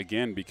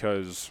 again,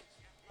 because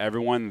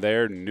everyone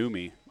there knew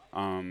me.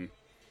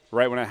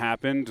 Right when it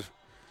happened,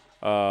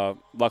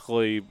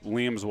 luckily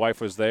Liam's wife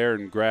was there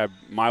and grabbed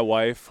my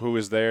wife, who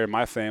was there,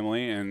 my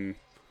family, and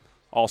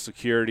all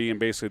security, and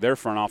basically their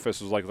front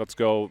office was like, let's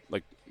go,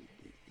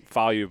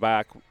 follow you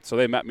back. So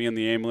they met me in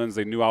the ambulance.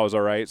 They knew I was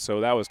all right,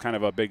 so that was kind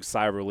of a big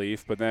sigh of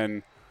relief. But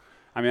then,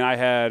 I mean, I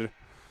had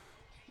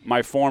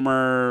my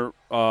former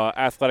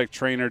athletic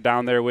trainer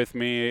down there with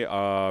me,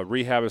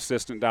 rehab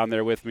assistant down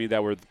there with me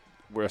that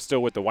were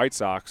still with the White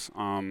Sox.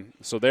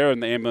 So they're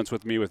in the ambulance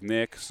with me with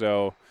Nick.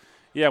 So,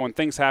 yeah, when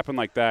things happen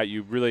like that,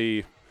 you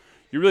really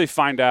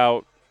find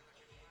out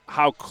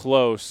how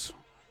close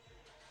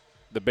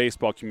the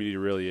baseball community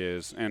really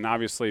is. And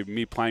obviously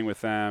me playing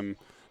with them,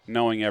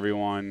 knowing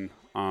everyone,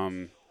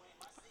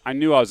 I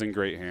knew I was in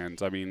great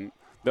hands. I mean,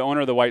 the owner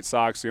of the White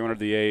Sox, the owner of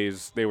the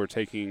A's, they were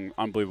taking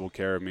unbelievable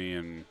care of me,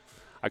 and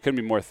I couldn't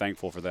be more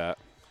thankful for that.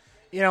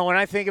 When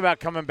I think about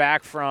coming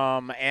back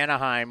from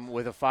Anaheim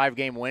with a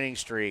 5-game winning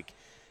streak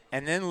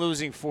and then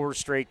losing 4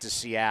 straight to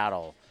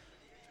Seattle,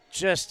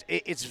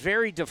 it's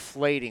very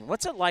deflating.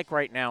 What's it like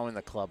right now in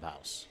the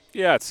clubhouse?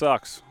 Yeah, it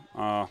sucks.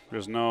 There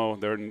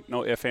are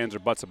no ifs, ands, or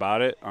buts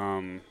about it.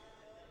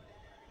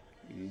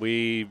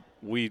 We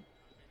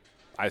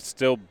I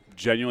still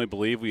genuinely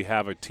believe we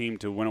have a team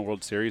to win a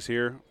World Series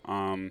here.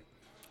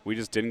 We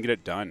just didn't get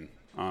it done.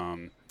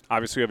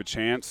 Obviously, we have a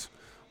chance.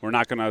 We're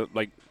not going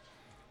to,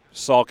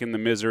 sulk in the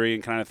misery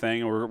and kind of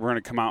thing. We're going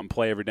to come out and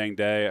play every dang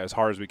day as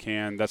hard as we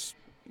can. That's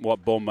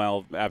what Bull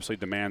Mel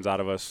absolutely demands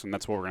out of us, and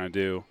that's what we're going to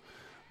do.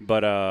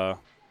 But,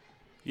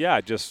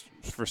 just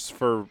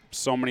for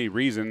so many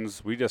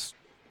reasons, we just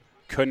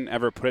couldn't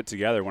ever put it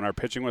together. When our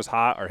pitching was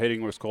hot, our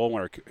hitting was cold.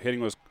 When our hitting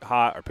was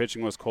hot, our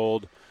pitching was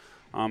cold.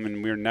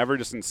 And we were never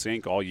just in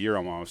sync all year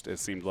almost, it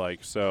seemed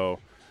like. So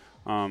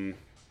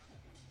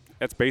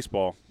it's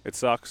baseball. It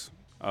sucks.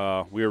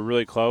 We were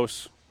really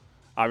close.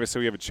 Obviously,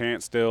 we have a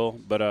chance still.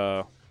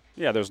 But,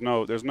 there's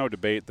no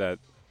debate that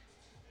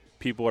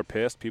people are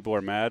pissed, people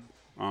are mad.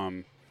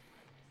 And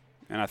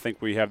I think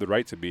we have the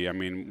right to be. I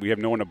mean, we have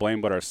no one to blame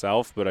but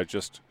ourselves, but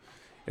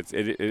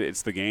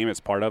it's the game. It's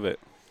part of it.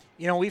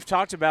 You know, we've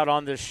talked about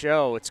on this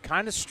show, it's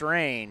kind of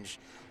strange,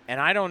 and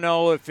I don't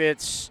know if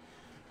it's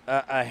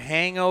a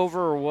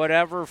hangover or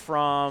whatever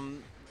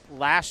from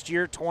last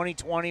year,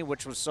 2020,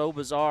 which was so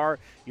bizarre,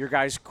 your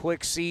guys'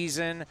 quick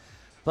season.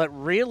 But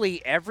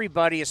really,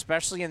 everybody,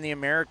 especially in the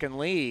American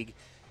League,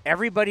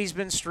 everybody's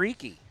been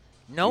streaky.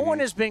 No one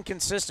has been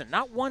consistent.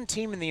 Not one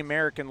team in the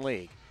American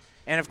League.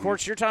 And, of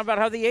course, you're talking about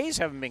how the A's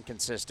haven't been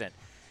consistent.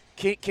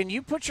 Can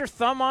you put your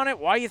thumb on it,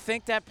 why you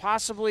think that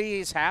possibly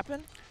has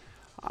happened?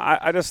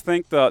 I just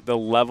think the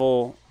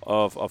level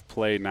of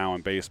play now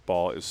in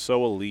baseball is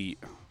so elite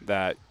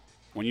that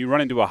when you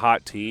run into a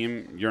hot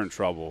team, you're in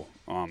trouble.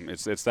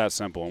 It's that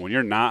simple. And when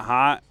you're not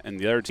hot and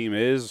the other team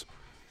is,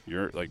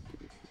 you're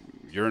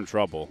in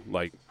trouble.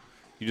 Like,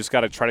 you just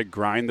got to try to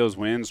grind those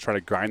wins, try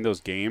to grind those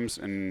games.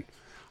 And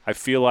I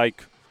feel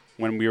like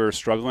when we were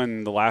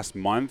struggling the last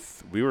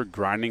month, we were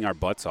grinding our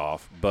butts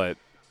off, but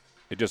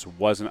it just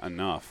wasn't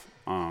enough.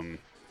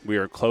 We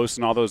were close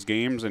in all those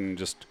games and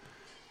just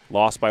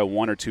lost by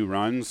 1 or 2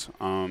 runs.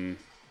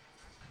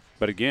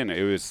 But again,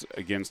 it was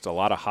against a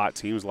lot of hot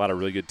teams, a lot of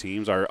really good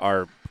teams.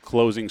 Our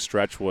closing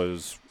stretch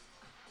was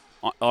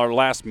 – our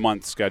last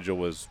month's schedule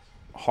was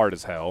hard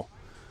as hell.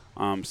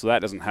 So that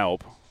doesn't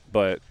help.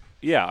 But,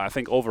 yeah, I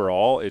think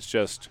overall it's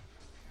just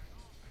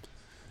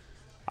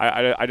 –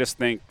 I just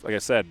think, like I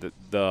said,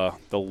 the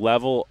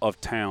level of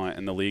talent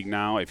in the league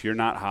now, if you're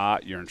not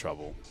hot, you're in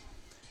trouble.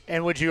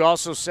 And would you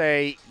also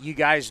say you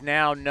guys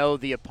now know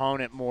the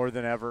opponent more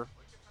than ever?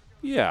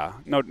 Yeah.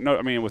 No.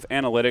 I mean, with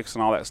analytics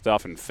and all that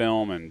stuff and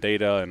film and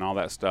data and all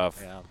that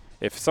stuff,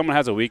 if someone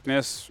has a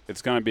weakness,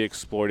 it's going to be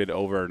exploited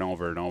over and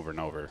over and over and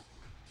over.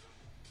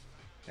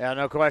 Yeah,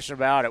 no question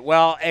about it.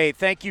 Well, hey,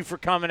 thank you for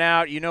coming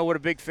out. You know what a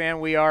big fan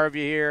we are of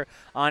you here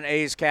on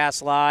A's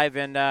Cast Live.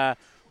 And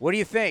what do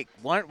you think?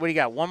 What do you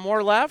got, one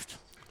more left?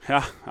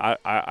 Yeah,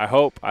 I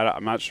hope.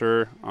 I'm not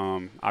sure.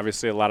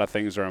 Obviously, a lot of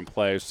things are in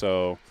play,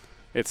 so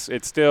it's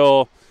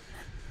still –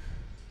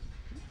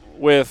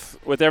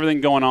 with everything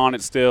going on,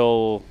 it's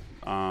still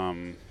a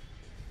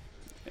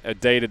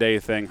day-to-day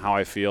thing, how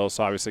I feel.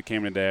 So obviously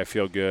came today, I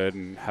feel good,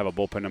 and have a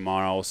bullpen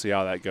tomorrow. We'll see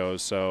how that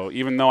goes. So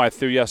even though I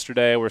threw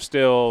yesterday, we're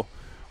still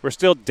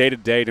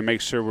day-to-day to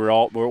make sure we're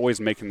always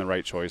making the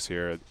right choice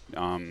here.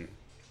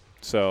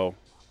 So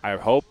I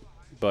hope,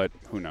 but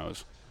who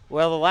knows.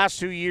 Well, the last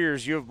 2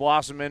 years, you have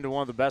blossomed into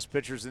one of the best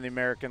pitchers in the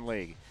American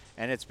League.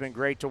 And it's been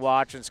great to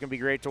watch, and it's going to be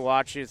great to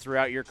watch you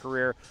throughout your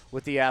career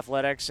with the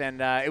Athletics. And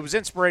it was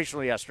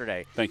inspirational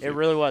yesterday. Thank you. It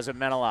really was. It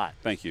meant a lot.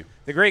 Thank you.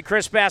 The great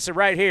Chris Bassitt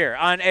right here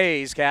on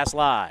A's Cast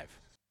Live.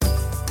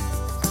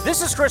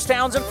 This is Chris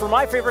Townsend for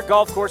my favorite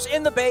golf course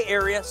in the Bay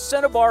Area,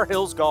 Cinnabar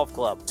Hills Golf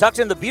Club. Tucked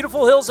in the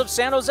beautiful hills of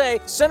San Jose,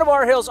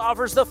 Cinnabar Hills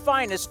offers the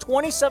finest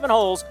 27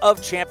 holes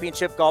of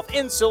championship golf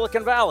in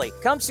Silicon Valley.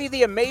 Come see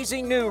the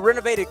amazing new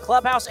renovated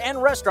clubhouse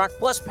and restaurant,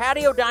 plus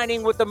patio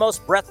dining with the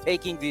most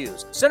breathtaking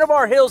views.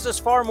 Cinnabar Hills is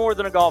far more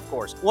than a golf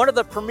course, one of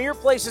the premier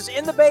places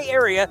in the Bay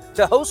Area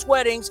to host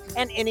weddings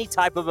and any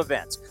type of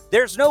events.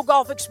 There's no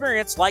golf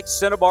experience like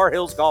Cinnabar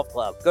Hills Golf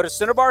Club. Go to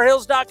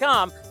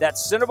CinnabarHills.com.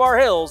 That's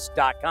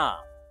CinnabarHills.com.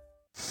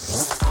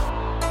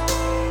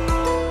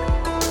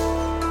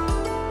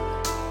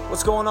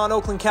 What's going on,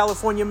 Oakland,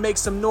 California? Make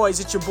some noise.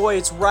 It's your boy,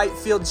 it's Right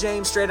Field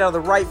James, straight out of the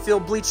Right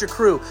Field Bleacher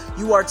Crew.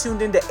 You are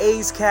tuned into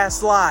A's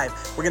Cast Live.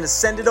 We're going to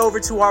send it over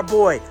to our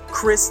boy,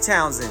 Chris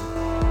Townsend.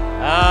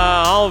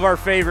 All of our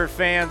favorite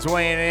fans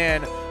weighing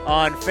in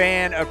on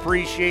Fan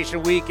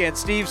Appreciation Weekend.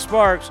 Steve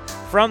Sparks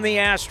from the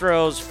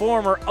Astros,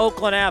 former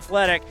Oakland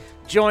Athletic,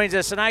 joins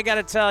us. And I got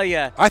to tell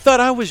you, I thought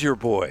I was your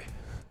boy.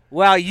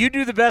 Well, you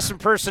do the best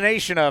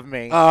impersonation of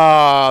me. You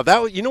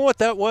know what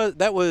that was?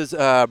 That was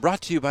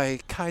brought to you by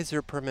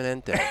Kaiser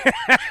Permanente.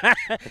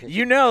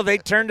 You know they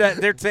turned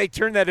that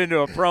into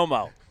a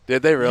promo.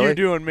 Did they really? You're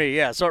doing me,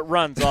 yeah. So it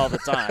runs all the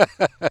time.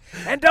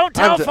 And don't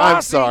tell Fosse.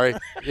 I'm sorry.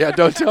 Yeah,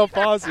 don't tell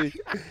Fosse.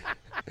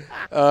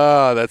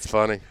 Oh, that's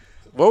funny.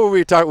 What were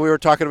we talking? We were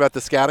talking about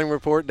the scouting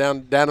report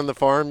down on the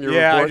farm. Your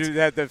reports? I do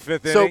that. The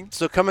fifth inning.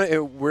 So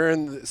we're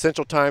in the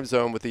Central Time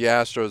Zone with the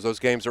Astros. Those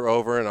games are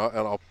over, and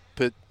I'll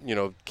put,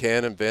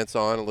 Ken and Vince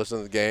on and listen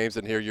to the games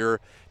and hear your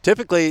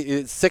typically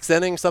it's 6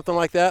 innings, something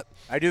like that.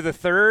 I do the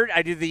third.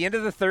 I do the end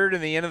of the third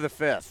and the end of the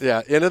fifth.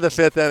 Yeah, end of the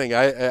 5th inning.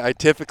 I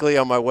typically,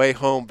 on my way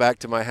home back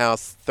to my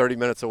house 30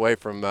 minutes away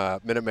from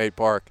Minute Maid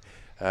Park,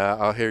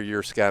 I'll hear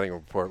your scouting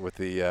report with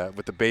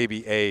the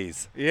baby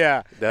A's.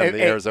 Yeah. Down in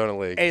the Arizona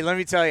League. Hey, let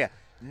me tell you.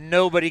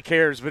 Nobody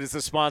cares, but it's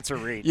a sponsor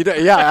read.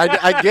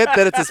 I get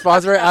that it's a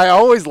sponsor. I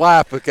always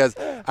laugh because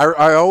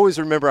I always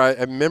remember. I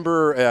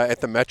remember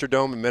at the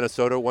Metrodome in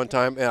Minnesota one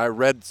time, and I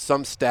read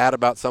some stat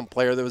about some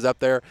player that was up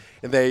there,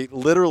 and they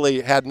literally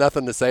had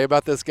nothing to say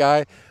about this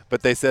guy,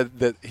 but they said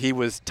that he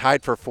was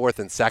tied for 4th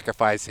in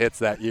sacrifice hits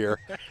that year.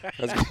 I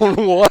was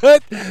going,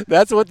 what?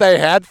 That's what they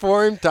had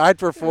for him, tied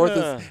for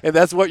 4th, and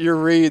that's what your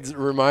reads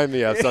remind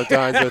me of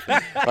sometimes. With,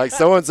 like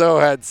so-and-so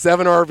had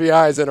 7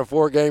 RBIs in a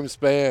 4-game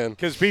span.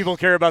 Because people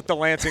care about the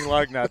Lansing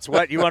Lugnuts.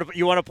 What, you want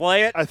to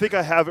play it? I think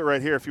I have it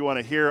right here if you want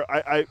to hear.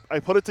 I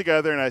put it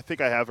together, and I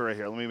think I have it right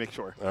here. Let me make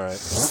sure. All right.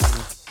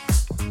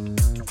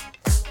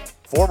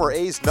 Former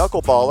A's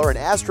knuckleballer and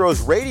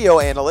Astros radio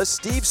analyst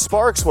Steve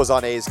Sparks was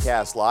on A's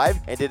Cast Live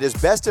and did his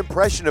best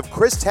impression of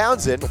Chris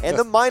Townsend and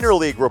the minor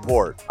league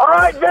report. All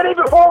right, Vinny,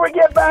 before we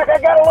get back,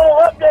 I got a little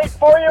update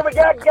for you. We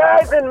got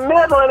guys in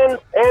Midland,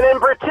 and in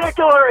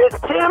particular, it's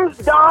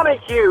Tim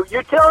Donahue,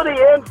 utility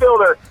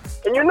infielder.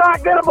 And you're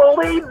not going to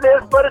believe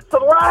this, but it's the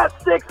last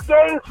 6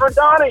 games for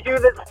Donahue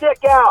that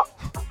stick out.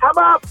 How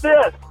about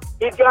this?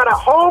 He's got a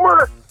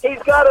homer,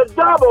 he's got a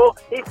double,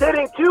 he's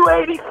hitting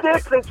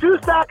 .286 and 2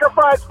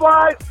 sacrifice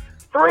flies,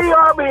 3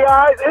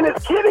 RBIs, and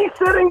his kitty's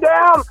sitting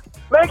down.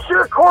 Make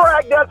sure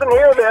Korak doesn't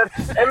hear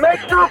this, and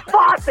make sure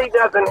Fosse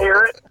doesn't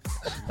hear it.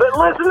 But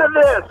listen to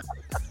this.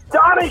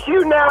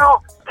 Donahue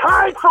now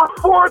tied for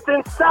 4th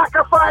in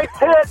sacrifice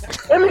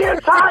hit in the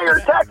entire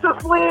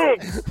Texas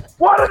League.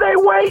 What are they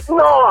waiting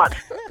on?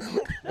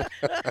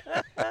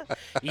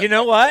 You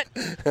know what?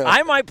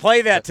 I might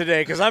play that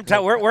today because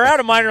we're out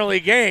of minor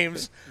league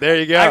games. There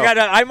you go.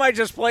 I might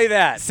just play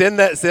that. Send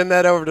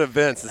that over to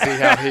Vince to see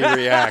how he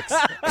reacts.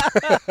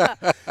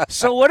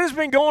 So what has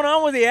been going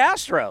on with the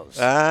Astros?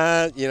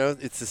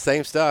 It's the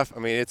same stuff. I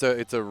mean, it's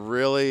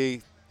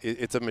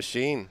a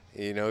machine.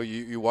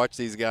 You watch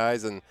these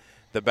guys and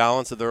the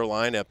balance of their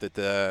lineup that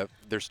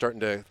they're starting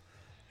to.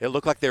 It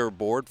looked like they were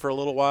bored for a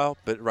little while,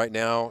 but right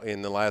now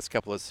in the last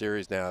couple of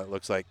series now, it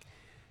looks like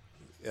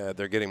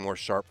they're getting more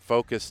sharp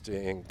focused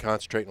and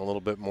concentrating a little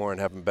bit more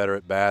and having better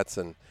at bats,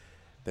 and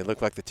they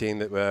look like the team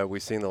that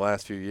we've seen the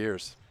last few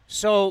years.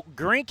 So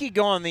Greinke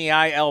going the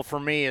IL for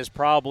me is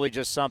probably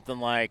just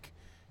something like,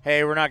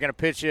 hey, we're not going to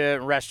pitch you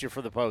and rest you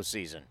for the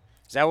postseason.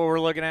 Is that what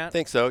we're looking at? I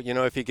think so.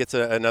 If he gets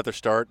another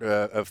start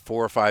of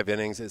 4 or 5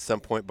 innings at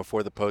some point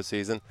before the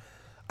postseason,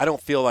 I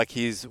don't feel like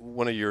he's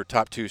one of your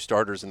top 2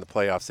 starters in the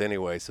playoffs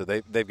anyway, so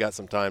they've got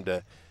some time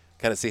to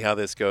kind of see how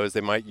this goes.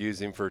 They might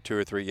use him for 2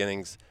 or 3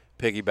 innings,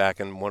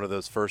 piggybacking one of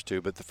those first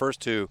 2. But the first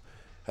 2,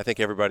 I think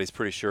everybody's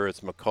pretty sure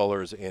it's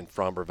McCullers and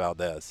Framber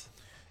Valdez.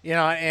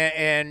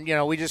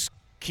 And we just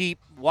keep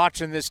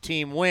watching this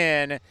team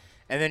win,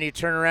 and then you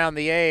turn around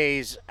the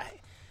A's.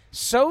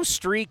 So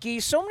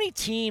streaky. So many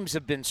teams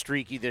have been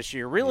streaky this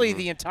year. Really,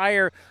 the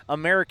entire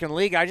American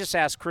League. I just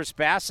asked Chris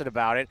Bassitt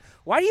about it.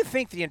 Why do you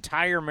think the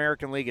entire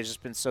American League has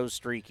just been so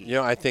streaky?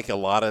 I think a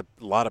lot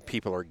of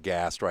people are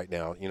gassed right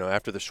now.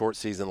 After the short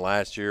season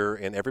last year,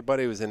 and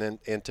everybody was in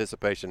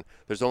anticipation.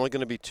 There's only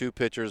going to be 2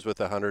 pitchers with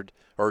 100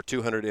 or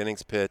 200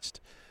 innings pitched,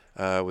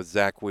 with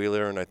Zach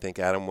Wheeler and I think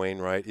Adam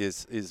Wainwright.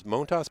 Is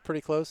Montas pretty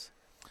close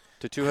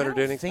to 200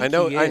 innings? I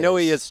know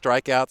he has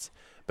strikeouts,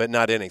 but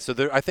not innings.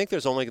 So I think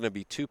there's only going to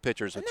be 2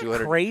 pitchers with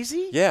 200.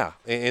 Crazy? Yeah,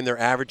 and they're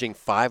averaging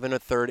 5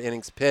 1/3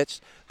 innings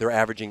pitched. They're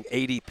averaging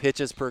 80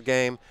 pitches per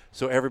game.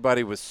 So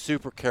everybody was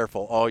super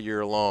careful all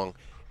year long,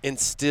 and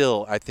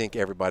still I think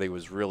everybody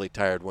was really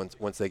tired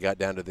once they got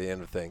down to the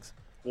end of things.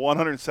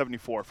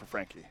 174 for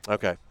Frankie.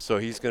 Okay, so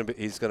he's going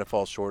to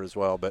fall short as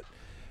well, but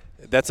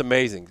that's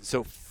amazing.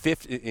 So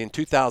in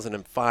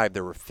 2005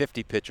 there were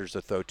 50 pitchers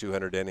to throw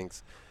 200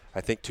 innings.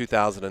 I think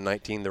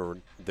 2019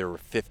 there were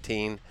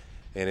 15.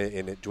 And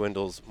it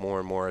dwindles more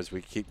and more as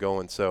we keep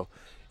going. So,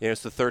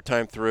 it's the 3rd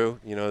time through.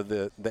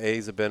 The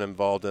A's have been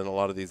involved in a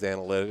lot of these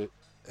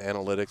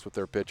analytics with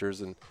their pitchers.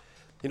 And,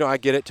 I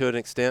get it to an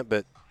extent,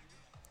 but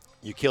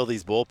you kill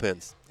these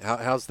bullpens.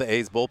 How's the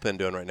A's bullpen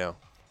doing right now?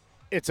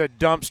 It's a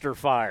dumpster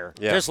fire.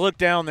 Yeah. Just look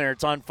down there.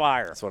 It's on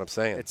fire. That's what I'm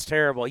saying. It's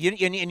terrible.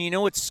 And you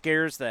know what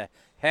scares the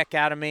heck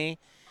out of me?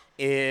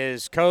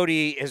 Is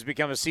Cody has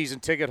become a season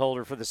ticket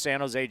holder for the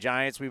San Jose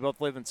Giants. We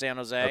both live in San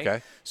Jose.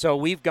 Okay. So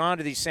we've gone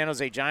to these San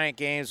Jose Giant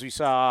games. We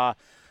saw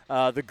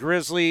the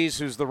Grizzlies,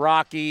 who's the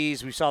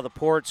Rockies. We saw the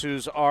Ports,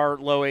 who's our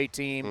low A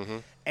team. Mm-hmm.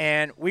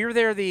 And we were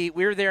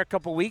there a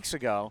couple weeks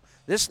ago.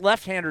 This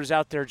left-hander's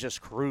out there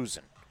just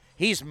cruising.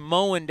 He's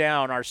mowing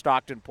down our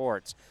Stockton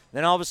Ports.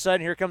 Then all of a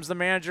sudden, here comes the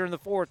manager in the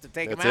 4th to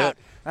take him out.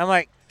 I'm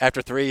like,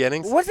 after 3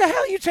 innings? What the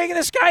hell are you taking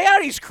this guy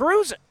out? He's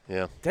cruising.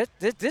 Yeah.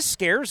 This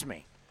scares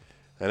me.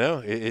 I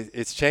know.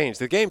 It's changed.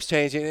 The game's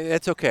changing.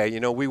 It's okay.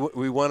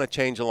 We want to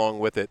change along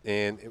with it,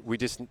 and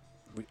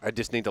I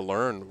just need to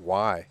learn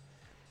why.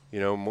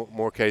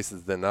 more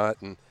cases than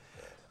not. And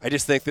I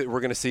just think that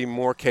we're going to see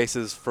more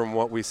cases from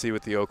what we see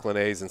with the Oakland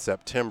A's in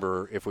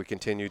September if we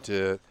continue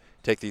to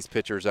take these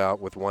pitchers out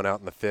with one out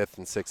in the 5th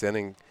and 6th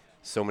inning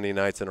so many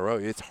nights in a row.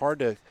 It's hard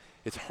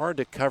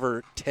to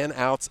cover 10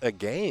 outs a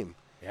game.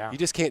 Yeah. You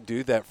just can't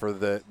do that for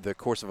the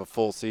course of a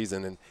full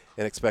season and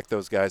expect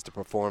those guys to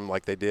perform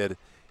like they did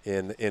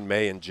in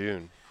May and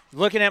June.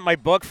 Looking at my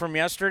book from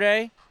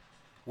yesterday,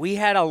 we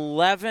had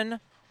 11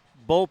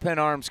 bullpen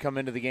arms come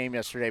into the game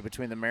yesterday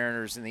between the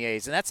Mariners and the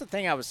A's. And that's the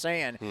thing I was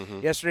saying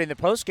yesterday in the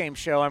postgame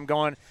show. I'm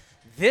going,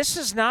 this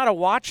is not a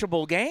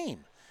watchable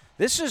game.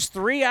 This is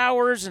 3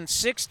 hours and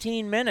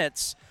 16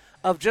 minutes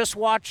of just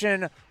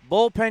watching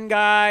bullpen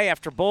guy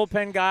after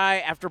bullpen guy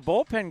after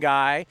bullpen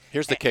guy.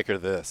 Here's the kicker to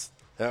this.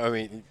 I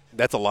mean,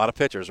 that's a lot of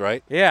pitchers,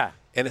 right? Yeah.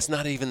 And it's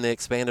not even the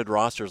expanded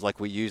rosters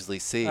like we usually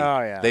see. Oh,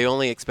 yeah. They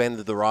only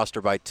expanded the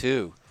roster by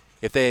 2.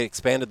 If they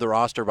expanded the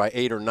roster by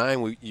 8 or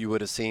 9, you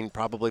would have seen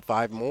probably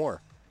 5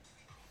 more.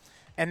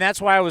 And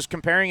that's why I was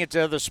comparing it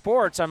to other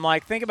sports. I'm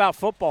like, think about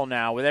football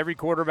now with every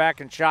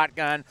quarterback and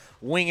shotgun,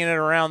 winging it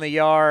around the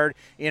yard.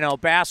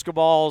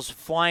 Basketball's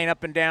flying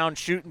up and down,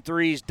 shooting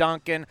threes,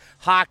 dunking.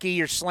 Hockey,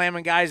 you're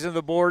slamming guys into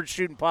the board,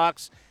 shooting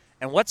pucks.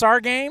 And what's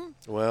our game?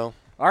 Well,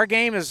 our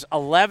game is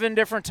 11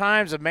 different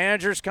times of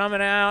managers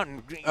coming out.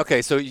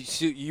 Okay, so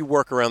you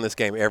work around this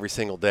game every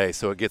single day,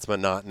 so it gets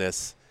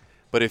monotonous.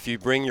 But if you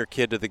bring your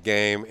kid to the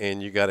game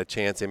and you got a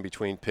chance in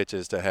between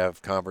pitches to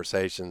have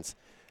conversations,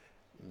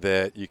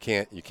 that you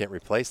can't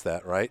replace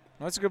that, right?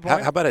 That's a good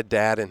point. How about a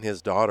dad and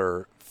his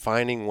daughter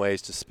finding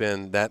ways to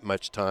spend that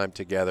much time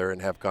together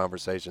and have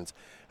conversations?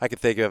 I could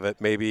think of it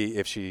maybe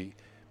if she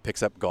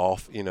picks up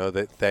golf,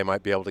 that they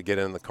might be able to get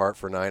in the cart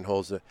for 9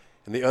 holes. And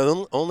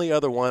the only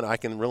other one I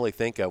can really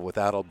think of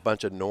without a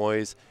bunch of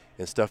noise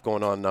and stuff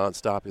going on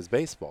nonstop is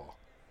baseball.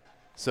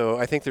 So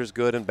I think there's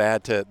good and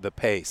bad to the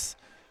pace.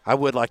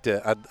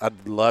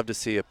 I'd love to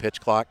see a pitch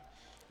clock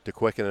to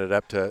quicken it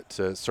up to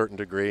a certain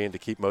degree and to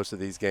keep most of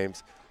these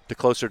games to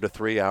closer to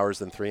 3 hours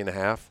than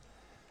 3.5.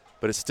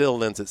 But it still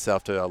lends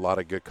itself to a lot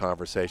of good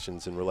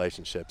conversations and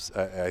relationships,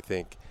 I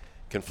think,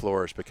 can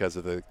flourish because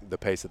of the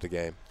pace of the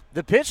game.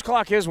 The pitch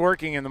clock is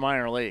working in the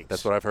minor leagues.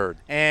 That's what I've heard.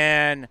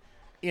 And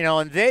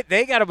and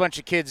they got a bunch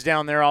of kids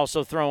down there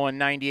also throwing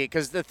 98.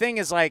 Because the thing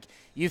is, like,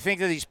 you think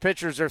that these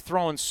pitchers are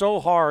throwing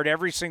so hard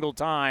every single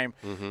time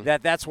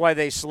that's why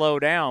they slow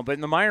down. But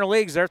in the minor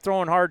leagues, they're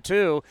throwing hard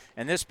too,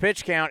 and this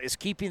pitch count is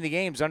keeping the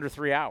games under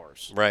 3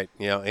 hours. Right.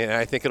 And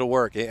I think it'll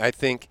work. I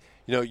think,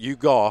 you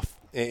golf,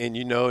 and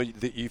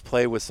that you've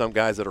played with some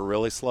guys that are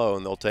really slow,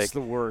 and they'll take it's the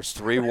worst.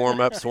 3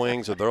 warm-up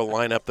swings, or they'll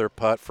line up their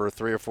putt for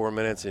 3 or 4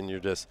 minutes, and you're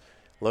just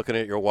looking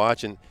at your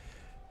watch. And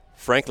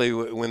frankly,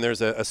 when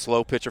there's a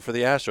slow pitcher for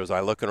the Astros, I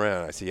look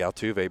around. I see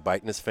Altuve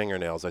biting his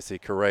fingernails. I see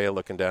Correa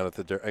looking down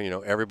at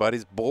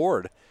everybody's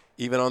bored,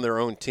 even on their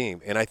own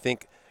team. And I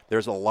think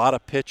there's a lot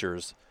of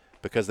pitchers,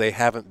 because they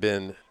haven't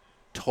been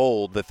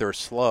told that they're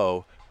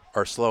slow,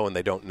 are slow and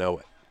they don't know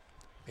it.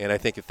 And I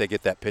think if they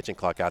get that pitching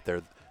clock out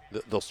there,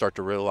 they'll start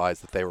to realize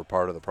that they were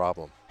part of the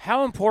problem.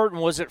 How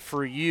important was it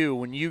for you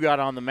when you got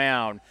on the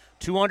mound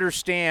to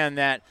understand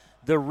that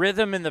the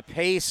rhythm and the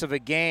pace of a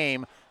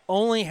game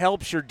only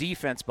helps your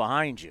defense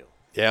behind you?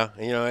 Yeah,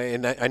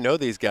 and I know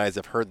these guys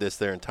have heard this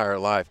their entire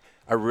life.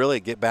 I really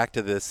get back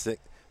to this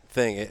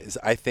thing is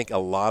I think a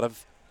lot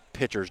of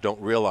pitchers don't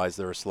realize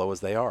they're as slow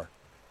as they are.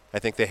 I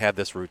think they have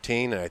this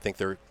routine, and I think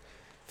they're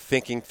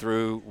thinking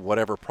through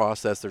whatever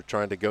process they're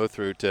trying to go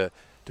through to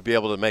be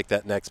able to make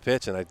that next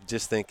pitch, and I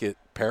just think it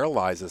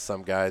paralyzes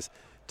some guys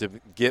to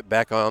get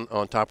back on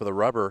top of the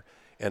rubber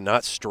and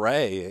not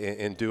stray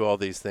and do all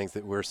these things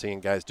that we're seeing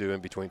guys do in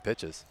between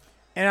pitches.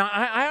 And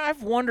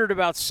I've wondered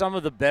about some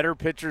of the better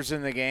pitchers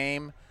in the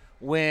game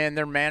when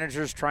their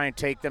managers try and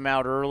take them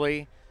out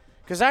early.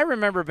 Because I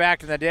remember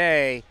back in the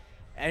day,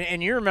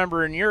 and you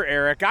remember in your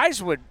era,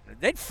 guys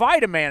they'd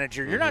fight a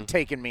manager. You're not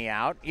taking me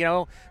out.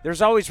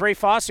 There's always Ray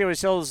Fosse always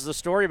tells the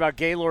story about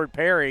Gaylord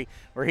Perry,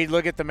 where he'd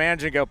look at the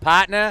manager and go,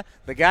 "Partner,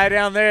 the guy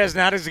down there is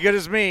not as good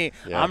as me.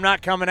 Yeah. I'm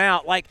not coming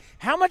out." Like,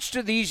 how much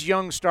do these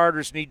young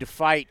starters need to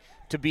fight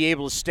to be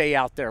able to stay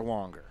out there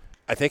longer?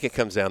 I think it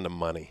comes down to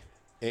money.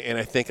 And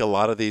I think a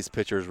lot of these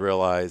pitchers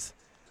realize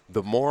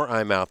the more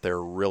I'm out there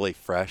really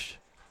fresh,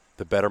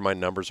 the better my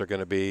numbers are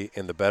going to be.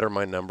 And the better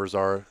my numbers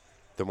are,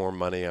 the more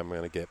money I'm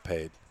going to get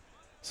paid.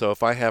 So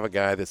if I have a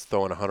guy that's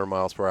throwing 100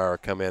 miles per hour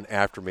come in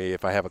after me,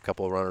 if I have a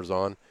couple of runners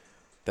on,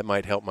 that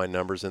might help my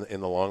numbers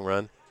in the long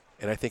run.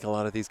 And I think a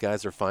lot of these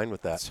guys are fine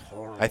with that.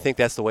 I think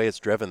that's the way it's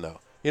driven, though.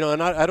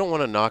 And I don't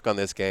want to knock on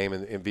this game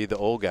and be the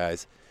old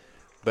guys,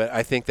 but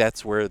I think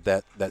that's where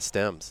that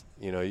stems.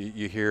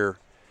 You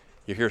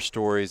hear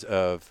stories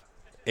of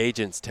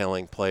agents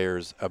telling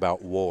players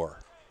about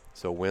WAR,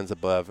 so wins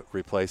above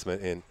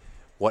replacement, and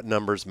what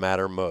numbers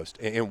matter most.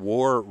 And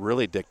WAR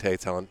really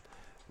dictates how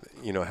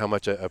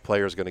much a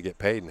player is going to get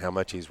paid and how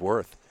much he's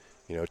worth,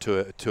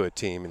 to a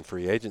team in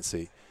free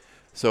agency.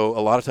 So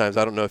a lot of times,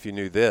 I don't know if you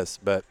knew this,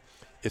 but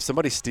if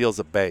somebody steals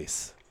a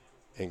base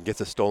and gets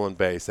a stolen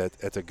base,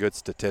 that's a good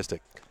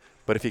statistic.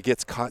 But if he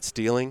gets caught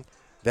stealing,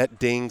 that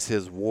dings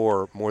his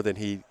WAR more than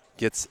he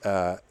gets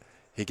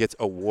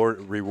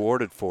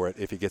rewarded for it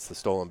if he gets the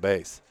stolen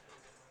base.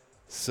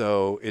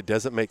 So it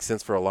doesn't make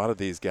sense for a lot of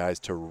these guys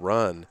to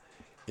run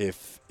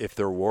if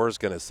their WAR is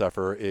going to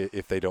suffer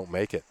if they don't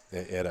make it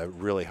at a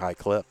really high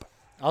clip.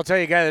 I'll tell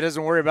you a guy that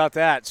doesn't worry about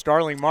that,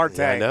 Starling Marte.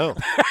 Yeah,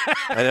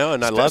 I know,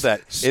 and I love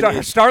that.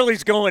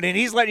 Starling's going, and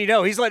he's letting you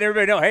know. He's letting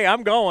everybody know, hey,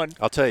 I'm going.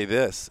 I'll tell you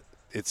this.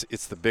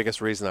 It's the biggest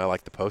reason I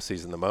like the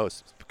postseason the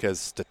most, because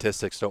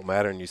statistics don't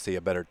matter and you see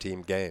a better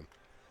team game.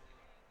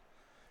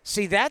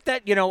 See,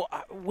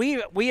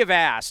 we have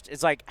asked,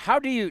 it's like,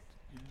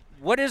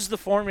 what is the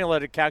formula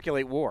to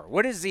calculate WAR?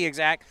 What is the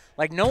exact,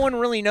 no one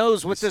really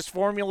knows what this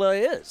formula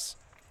is.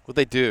 Well,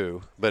 they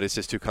do, but it's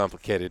just too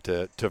complicated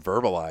to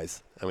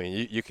verbalize. I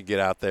mean, you could get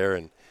out there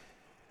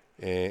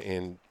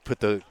and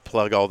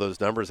plug all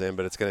those numbers in,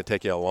 but it's going to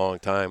take you a long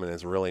time, and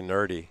it's really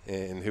nerdy.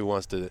 And who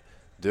wants to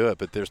do it?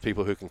 But there's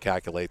people who can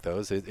calculate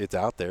those. It's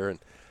out there, and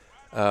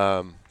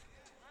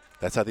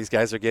that's how these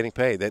guys are getting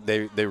paid.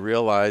 They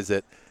realize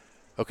that,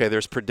 okay,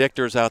 there's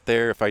predictors out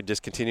there. If I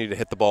just continue to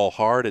hit the ball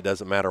hard, it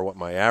doesn't matter what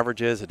my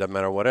average is. It doesn't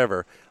matter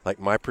whatever. Like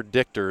my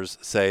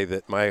predictors say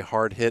that my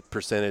hard hit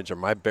percentage or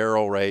my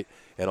barrel rate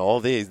and all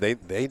these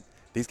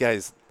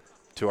guys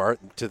to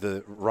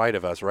the right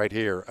of us right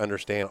here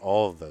understand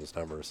all of those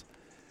numbers.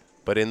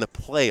 But in the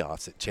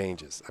playoffs, it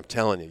changes. I'm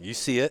telling you, you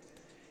see it.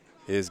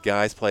 Is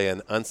guys play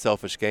an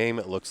unselfish game.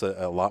 It looks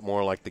a lot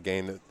more like the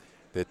game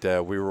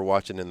that we were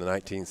watching in the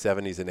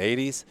 1970s and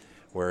 80s,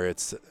 where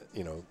it's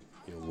you'll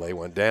lay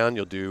one down,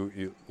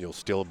 you'll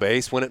steal a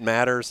base when it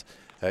matters,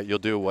 you'll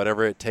do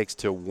whatever it takes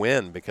to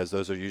win, because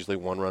those are usually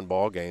one-run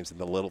ball games and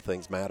the little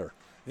things matter.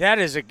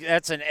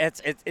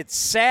 It's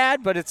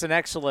sad, but it's an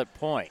excellent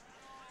point.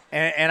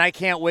 And I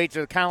can't wait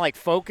to kind of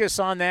focus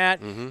on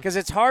that, because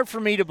it's hard for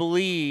me to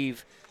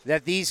believe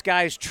that these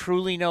guys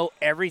truly know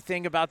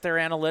everything about their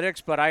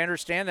analytics, but I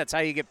understand that's how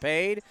you get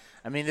paid.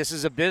 I mean, this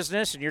is a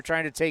business, and you're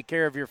trying to take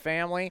care of your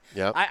family.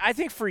 Yep. I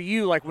think for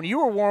you, when you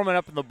were warming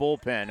up in the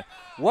bullpen,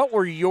 what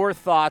were your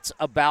thoughts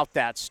about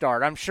that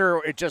start? I'm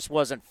sure it just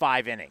wasn't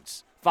 5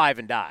 innings, 5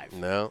 and dive.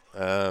 No.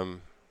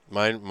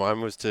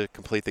 Mine was to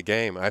complete the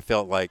game. I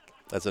felt like,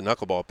 as a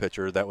knuckleball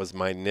pitcher, that was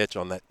my niche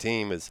on that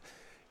team is,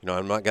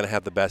 I'm not going to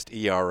have the best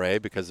ERA,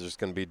 because there's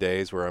going to be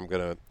days where I'm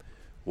going to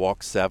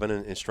walk 7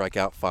 and strike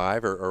out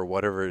 5 or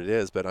whatever it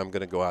is, but I'm going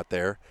to go out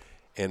there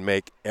and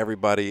make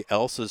everybody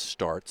else's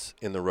starts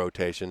in the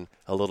rotation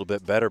a little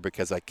bit better,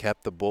 because I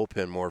kept the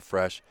bullpen more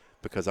fresh,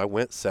 because I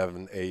went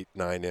 7, 8,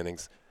 9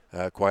 innings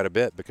quite a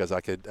bit, because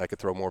I could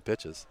throw more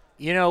pitches.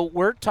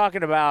 We're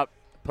talking about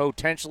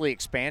potentially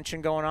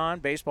expansion going on.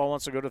 Baseball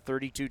wants to go to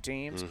 32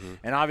 teams,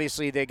 and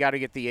obviously they got to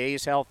get the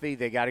A's healthy,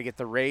 they got to get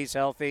the Rays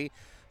healthy,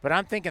 but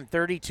I'm thinking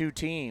 32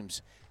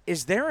 teams.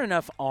 Is there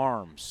enough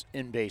arms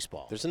in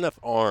baseball? There's enough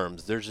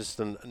arms. There's just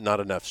not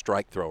enough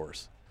strike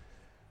throwers.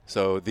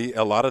 So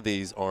a lot of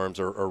these arms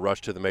are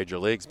rushed to the major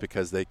leagues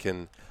because they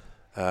can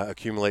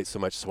accumulate so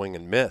much swing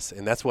and miss.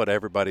 And that's what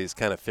everybody's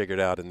kind of figured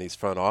out in these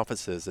front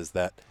offices, is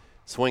that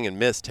swing and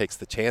miss takes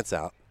the chance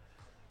out.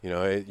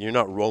 You're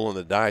not rolling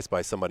the dice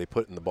by somebody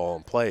putting the ball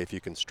in play if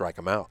you can strike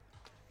them out.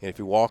 And if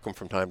you walk them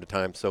from time to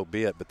time, so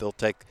be it. But they'll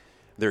take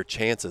their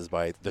chances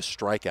by the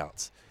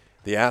strikeouts.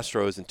 The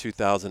Astros in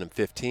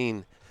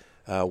 2015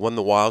 won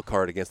the wild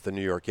card against the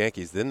New York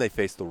Yankees. Then they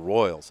faced the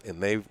Royals,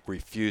 and they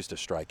refused to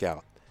strike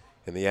out.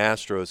 And the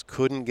Astros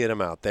couldn't get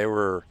them out. They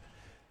were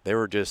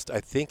just,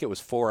 I think it was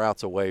 4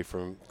 outs away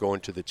from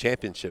going to the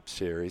championship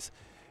series,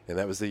 and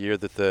that was the year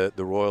that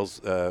the Royals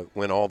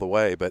went all the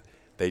way. But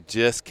they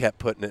just kept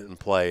putting it in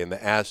play, and the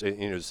Astros,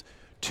 it was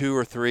 2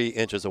 or 3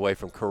 inches away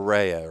from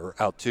Correa or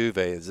Altuve.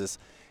 Is this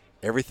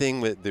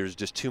everything? There's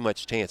just too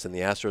much chance, and the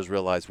Astros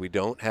realized we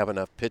don't have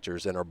enough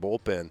pitchers in our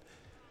bullpen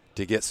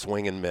to get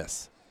swing and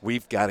miss.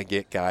 We've got to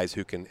get guys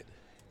who can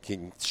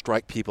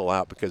strike people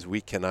out, because we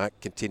cannot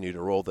continue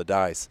to roll the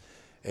dice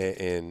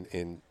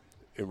and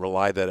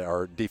rely that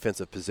our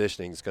defensive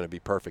positioning is going to be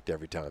perfect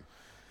every time.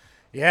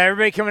 Yeah,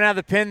 everybody coming out of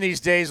the pen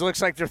these days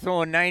looks like they're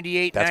throwing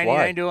 98, That's 99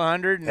 why. to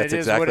 100, and That's it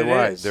is exactly what it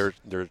why.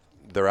 is.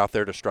 They're out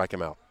there to strike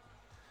them out.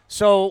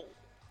 So,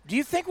 do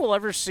you think we'll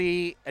ever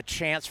see a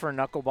chance for a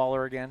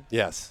knuckleballer again?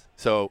 Yes.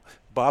 So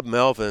Bob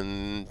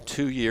Melvin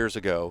 2 years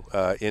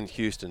ago in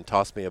Houston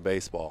tossed me a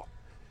baseball.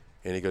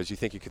 And he goes, "You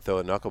think you could throw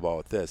a knuckleball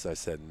with this?" I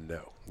said,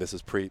 "No." This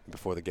is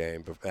before the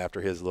game, after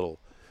his little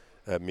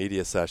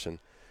media session.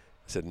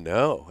 I said,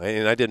 "No."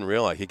 And I didn't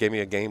realize. He gave me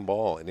a game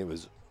ball, and it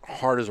was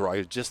hard as a rock. It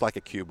was just like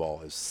a cue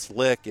ball. It was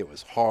slick. It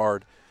was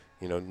hard.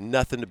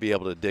 Nothing to be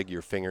able to dig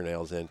your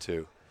fingernails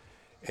into.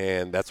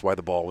 And that's why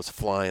the ball was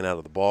flying out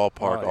of the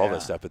ballpark, all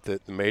that stuff. But the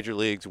major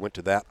leagues went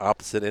to that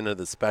opposite end of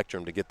the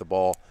spectrum to get the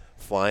ball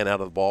flying out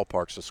of the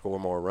ballparks to score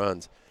more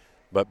runs.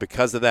 But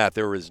because of that,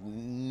 there was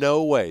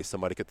no way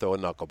somebody could throw a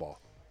knuckleball.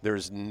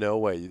 There's no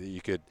way that you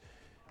could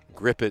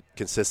grip it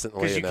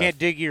consistently enough. Because you can't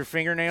dig your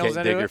fingernails into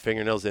it? Can't dig your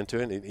fingernails into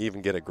it and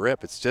even get a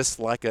grip. It's just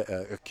like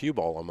a cue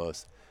ball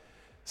almost.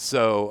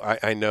 So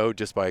I know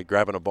just by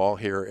grabbing a ball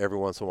here every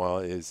once in a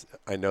while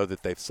I know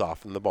that they've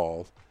softened the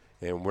ball,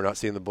 and we're not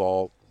seeing the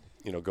ball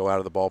go out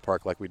of the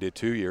ballpark like we did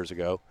 2 years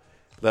ago,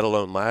 let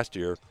alone last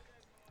year.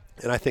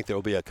 And I think there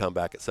will be a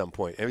comeback at some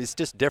point. I mean, it's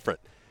just different.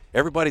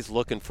 Everybody's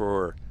looking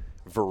for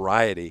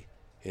variety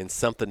in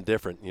something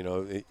different.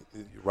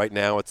 Right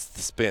now it's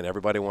the spin.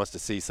 Everybody wants to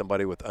see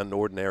somebody with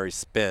unordinary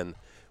spin,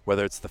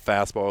 whether it's the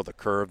fastball, the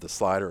curve, the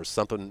slider, or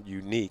something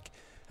unique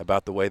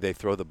about the way they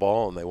throw the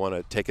ball, and they want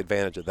to take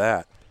advantage of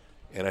that.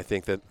 And I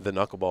think that the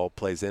knuckleball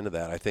plays into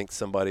that. I think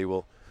somebody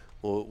will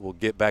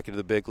get back into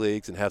the big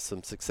leagues and have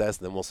some success,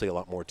 and then we'll see a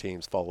lot more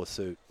teams follow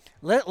suit.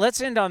 Let's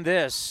end on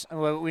this.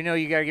 We know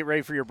you got to get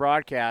ready for your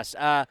broadcast.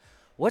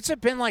 What's it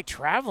been like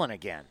traveling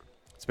again?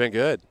 It's been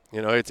good.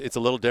 It's a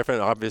little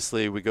different.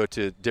 Obviously, we go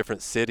to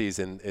different cities,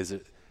 and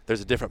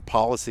there's a different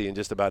policy in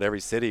just about every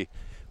city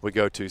we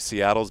go to.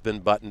 Seattle's been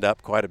buttoned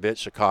up quite a bit.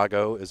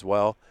 Chicago as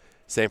well.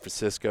 San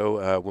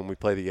Francisco, when we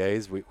play the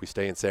A's, we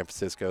stay in San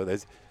Francisco.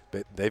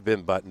 They've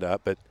been buttoned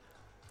up. But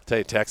I'll tell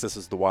you, Texas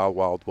is the wild,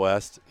 wild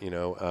west.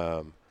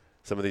 Some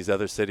of these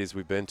other cities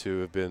we've been to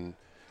have been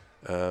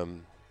a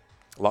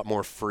lot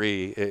more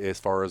free as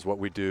far as what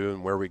we do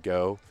and where we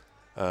go.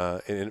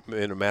 And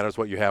it matters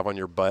what you have on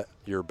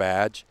your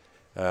badge,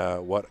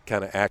 what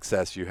kind of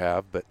access you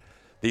have. But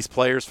these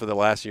players for the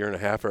last year and a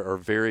half are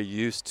very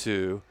used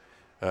to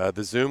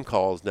the Zoom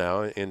calls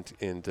now,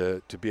 and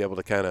to be able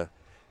to kind of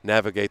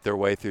navigate their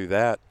way through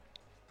that.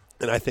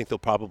 And I think they'll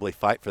probably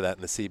fight for that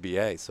in the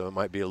CBA. So it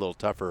might be a little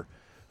tougher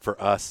for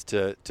us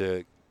to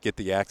get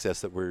the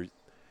access that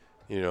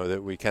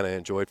that we kind of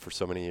enjoyed for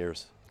so many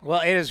years.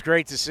 Well, it is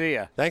great to see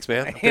you. Thanks,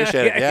 man.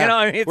 Appreciate it.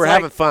 Yeah. We're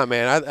having fun,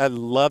 man. I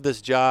love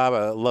this job.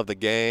 I love the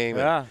game.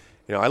 Yeah.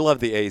 And, I love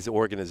the A's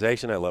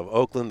organization. I love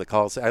Oakland, the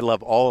Coliseum. I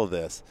love all of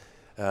this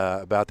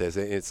about this.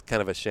 It's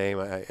kind of a shame.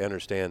 I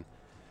understand,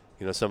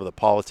 some of the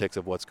politics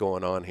of what's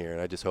going on here,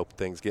 and I just hope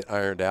things get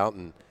ironed out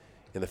and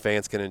the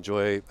fans can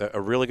enjoy a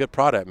really good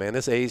product, man.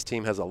 This A's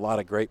team has a lot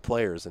of great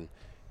players, and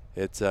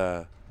it's,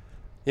 they're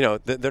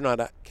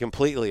not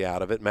completely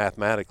out of it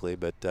mathematically,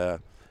 but the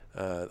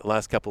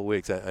last couple of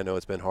weeks, I know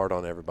it's been hard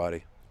on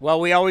everybody. Well,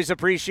 we always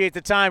appreciate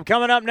the time.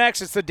 Coming up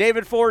next, it's the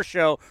David Forst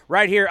Show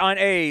right here on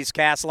A's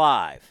Cast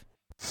Live.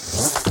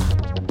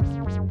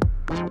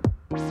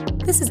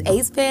 This is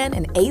A's fan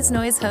and A's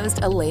Noise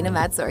host Elena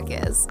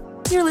Matsarkis.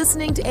 You're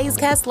listening to A's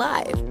Cast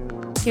Live.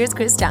 Here's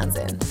Chris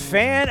Townsend.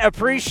 Fan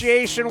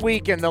Appreciation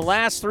Weekend, the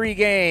last 3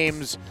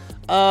 games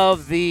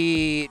of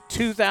the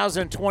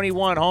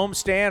 2021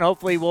 homestand.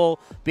 Hopefully we'll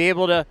be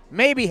able to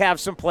maybe have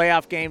some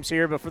playoff games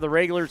here, but for the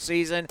regular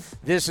season,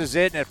 this is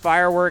it. And at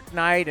firework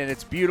night, and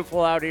it's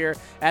beautiful out here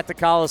at the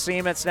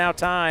Coliseum. It's now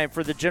time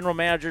for the General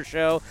Manager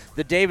Show,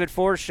 the David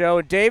Forst Show.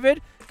 And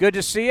David, good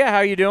to see you.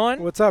 How you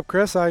doing? What's up,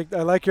 Chris? I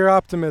like your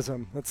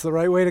optimism. That's the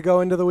right way to go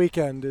into the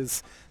weekend,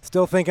 is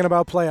still thinking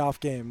about playoff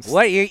games.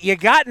 Well, you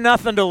got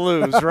nothing to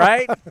lose,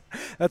 right?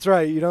 That's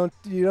right. You don't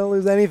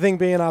lose anything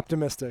being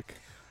optimistic.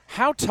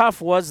 How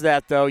tough was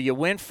that, though? You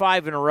win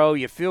 5 in a row,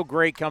 you feel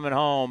great coming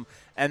home,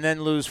 and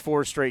then lose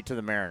 4 straight to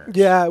the Mariners.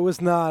 Yeah, it was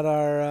not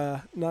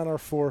our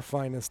 4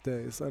 finest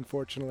days,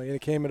 unfortunately. It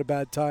came at a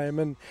bad time.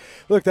 And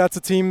look, that's a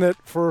team that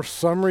for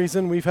some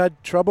reason we've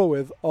had trouble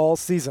with all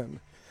season.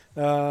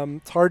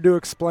 It's hard to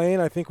explain.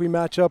 I think we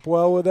match up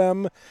well with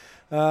them.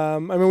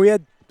 We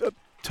had a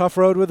tough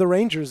road with the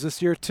Rangers this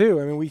year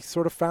too. We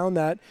sort of found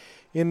that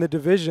in the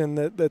division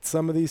that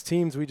some of these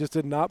teams we just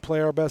did not play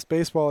our best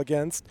baseball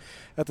against.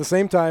 At the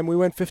same time, we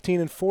went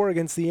 15-4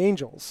 against the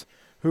Angels,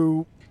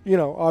 who,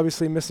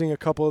 obviously missing a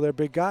couple of their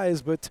big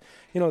guys, but,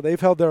 they've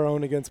held their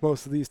own against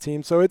most of these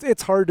teams. So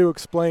it's hard to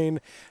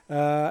explain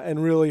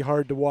and really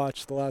hard to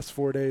watch the last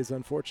 4 days,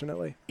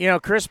 unfortunately.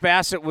 Chris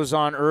Bassitt was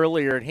on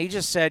earlier, and he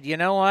just said, you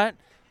know what?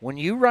 When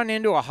you run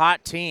into a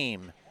hot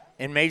team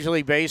in Major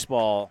League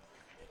Baseball,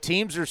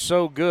 teams are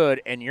so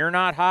good and you're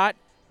not hot,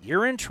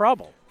 you're in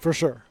trouble. For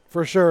sure.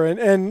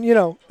 And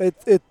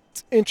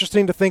it's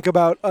interesting to think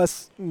about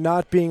us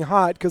not being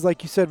hot because,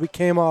 like you said, we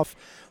came off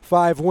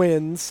 5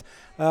 wins.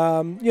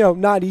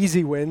 Not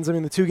easy wins.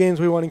 The 2 games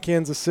we won in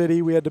Kansas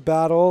City, we had to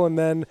battle, and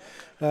then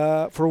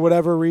for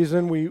whatever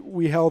reason,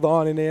 we held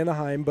on in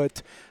Anaheim.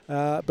 But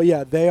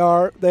yeah, they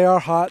are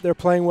hot. They're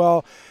playing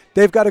well.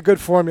 They've got a good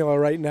formula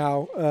right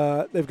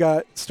now. They've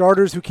got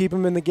starters who keep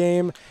them in the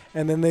game,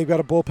 and then they've got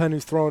a bullpen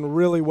who's throwing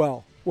really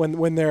well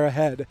when they're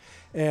ahead.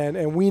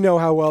 And we know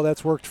how well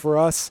that's worked for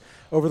us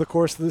over the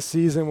course of the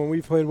season when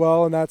we played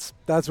well, and that's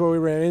what we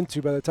ran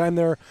into. By the time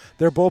their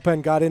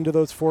bullpen got into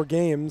those 4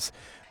 games,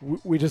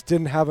 we just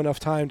didn't have enough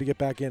time to get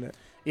back in it.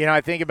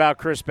 I think about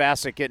Chris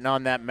Bassitt getting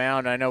on that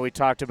mound. I know we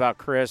talked about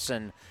Chris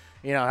and,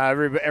 how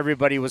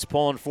everybody was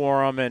pulling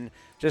for him, and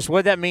just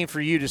what that mean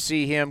for you to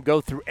see him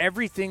go through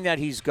everything that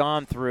he's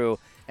gone through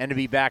and to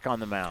be back on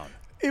the mound.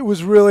 It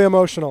was really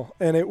emotional,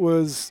 and it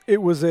was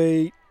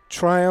a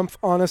triumph,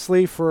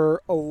 honestly,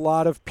 for a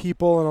lot of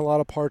people and a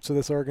lot of parts of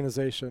this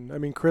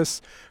organization.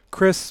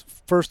 Chris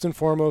first and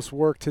foremost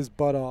worked his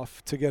butt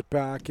off to get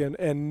back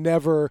and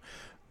never,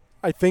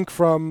 I think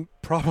from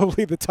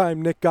probably the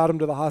time Nick got him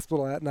to the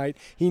hospital that night,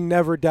 he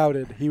never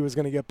doubted he was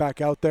going to get back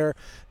out there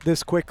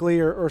this quickly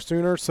or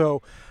sooner.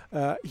 So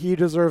he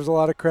deserves a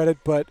lot of credit,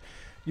 but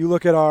you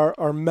look at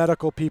our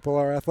medical people,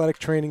 our athletic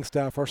training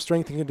staff, our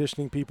strength and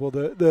conditioning people,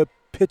 the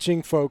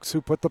pitching folks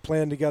who put the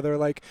plan together,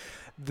 like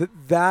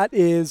that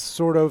is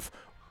sort of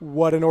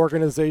what an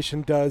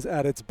organization does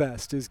at its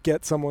best, is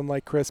get someone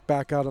like Chris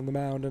back out on the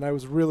mound. And I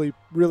was really,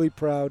 really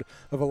proud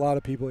of a lot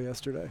of people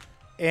yesterday.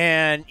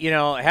 And,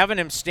 having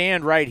him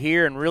stand right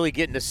here and really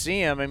getting to see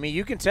him, I mean,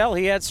 you can tell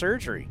he had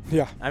surgery.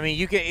 Yeah. I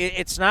mean,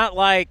 it's not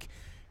like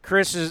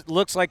Chris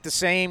looks like the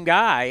same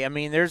guy. I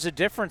mean, there's a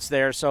difference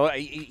there. So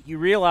you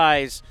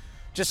realize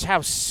just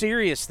how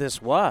serious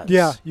this was.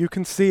 Yeah, you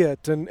can see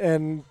it.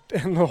 And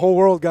the whole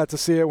world got to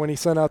see it when he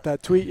sent out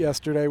that tweet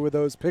yesterday with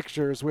those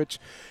pictures, which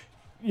 –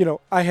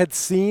 I had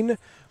seen,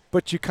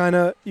 but you kind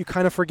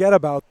of forget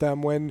about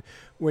them when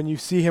you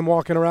see him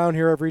walking around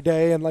here every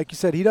day. And like you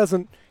said, he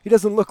doesn't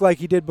look like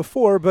he did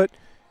before, but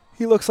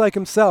he looks like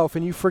himself.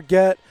 And you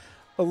forget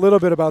a little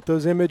bit about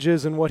those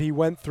images and what he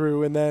went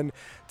through. And then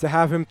to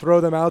have him throw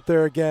them out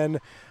there again,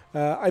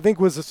 I think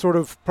was a sort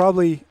of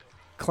probably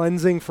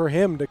cleansing for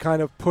him to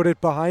kind of put it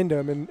behind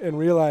him and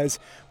realize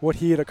what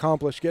he had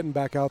accomplished getting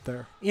back out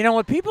there.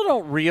 What people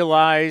don't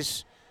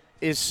realize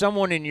is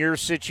someone in your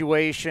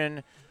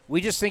situation – we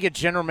just think of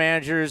general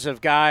managers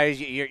of guys,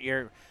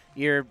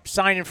 you're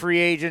signing free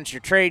agents, you're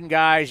trading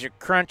guys, you're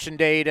crunching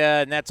data,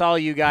 and that's all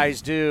you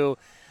guys do.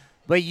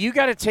 But you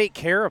got to take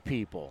care of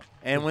people.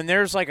 And when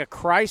there's like a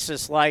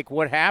crisis like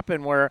what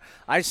happened where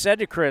I said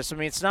to Chris, I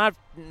mean, it's not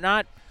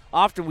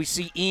often we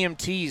see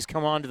EMTs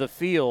come onto the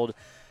field.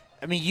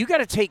 I mean, you got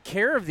to take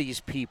care of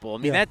these people. I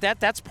mean,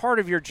 that's part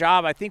of your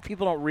job. I think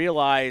people don't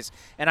realize.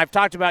 And I've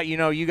talked about,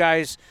 you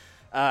guys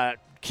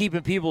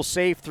keeping people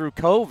safe through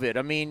COVID.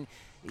 I mean,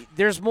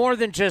 there's more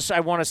than just, I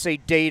want to say,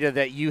 data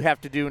that you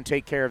have to do and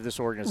take care of this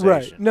organization.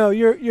 Right. No,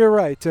 you're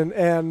right.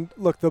 And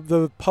look,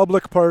 the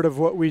public part of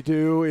what we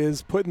do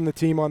is putting the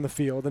team on the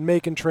field and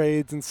making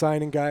trades and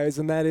signing guys,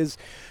 and that is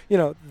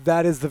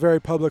the very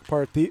public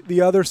part.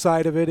 The other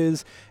side of it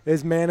is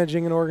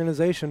managing an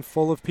organization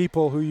full of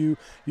people who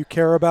you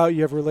care about,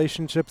 you have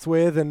relationships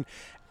with,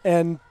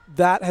 and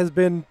that has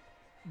been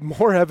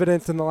more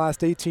evidence in the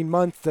last 18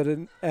 months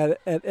than at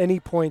any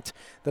point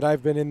that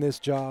I've been in this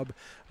job.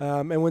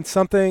 And when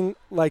something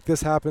like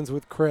this happens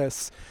with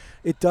Chris,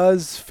 it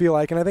does feel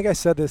like, and I think I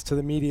said this to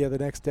the media the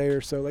next day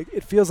or so, like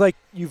it feels like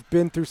you've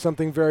been through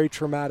something very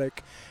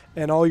traumatic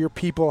and all your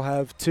people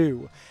have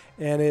too.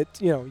 And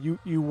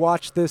you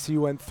watch this,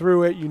 you went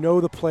through it,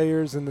 the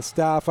players and the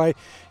staff. I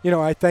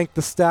thanked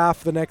the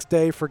staff the next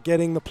day for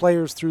getting the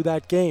players through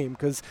that game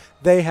because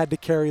they had to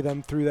carry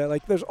them through that.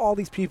 Like there's all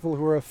these people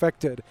who are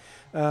affected.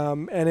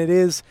 And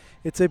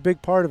it's a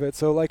big part of it.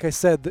 So like I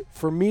said,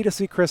 for me to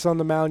see Chris on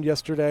the mound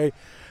yesterday,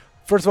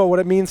 first of all, what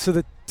it means to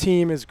the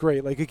team is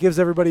great. Like it gives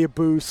everybody a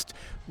boost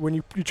when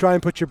you try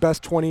and put your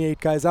best 28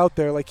 guys out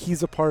there. Like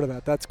he's a part of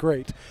that. That's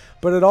great.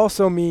 But it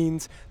also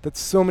means that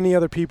so many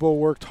other people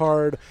worked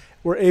hard,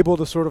 were able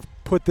to sort of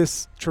put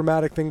this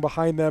traumatic thing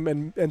behind them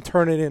and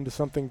turn it into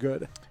something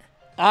good.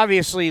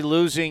 Obviously,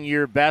 losing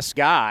your best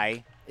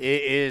guy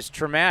is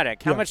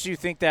traumatic. How much do you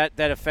think that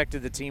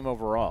affected the team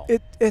overall?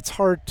 It's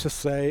hard to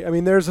say. I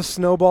mean, there's a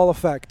snowball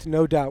effect,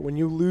 no doubt. When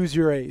you lose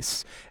your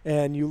ace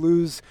and you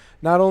lose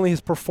not only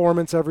his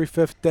performance every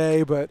fifth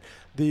day, but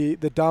the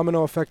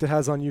domino effect it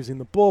has on using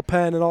the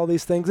bullpen and all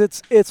these things,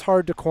 it's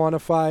hard to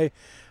quantify.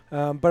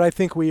 But I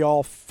think we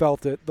all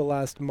felt it the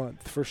last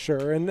month for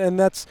sure. And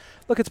that's,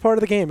 look, it's part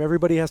of the game.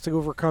 Everybody has to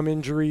overcome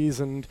injuries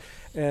and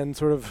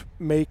sort of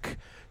make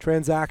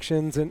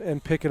transactions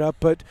and pick it up.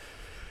 But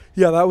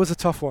yeah, that was a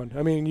tough one.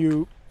 I mean,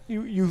 you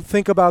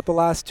think about the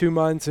last 2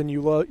 months and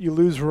you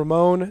lose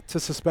Ramon to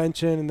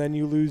suspension and then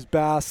you lose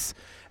Bass.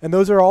 And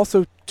those are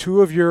also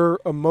two of your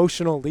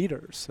emotional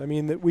leaders. I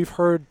mean, that we've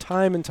heard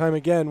time and time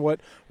again what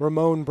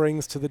Ramon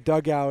brings to the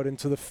dugout and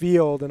to the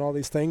field and all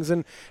these things.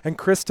 And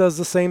Chris does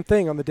the same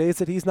thing. On the days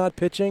that he's not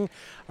pitching,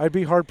 I'd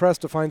be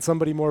hard-pressed to find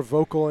somebody more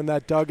vocal in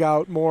that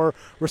dugout, more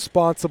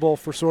responsible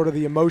for sort of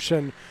the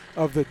emotion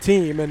of the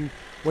team. And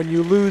when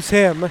you lose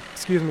him,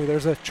 excuse me,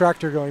 there's a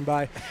tractor going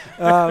by.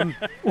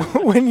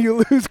 When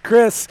you lose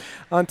Chris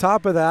on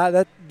top of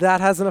that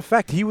has an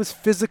effect. He was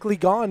physically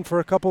gone for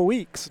a couple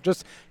weeks,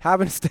 just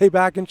having to stay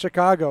back in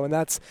Chicago, and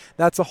that's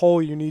a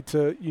hole you need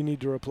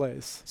to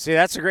replace. See,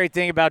 that's the great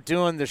thing about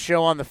doing the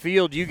show on the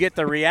field. You get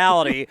the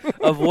reality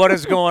of what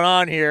is going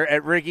on here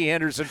at Rickey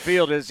Henderson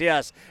Field is,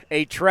 yes,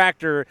 a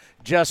tractor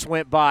just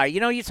went by.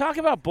 You talk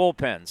about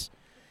bullpens,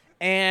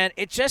 and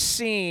it just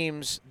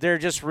seems they're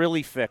just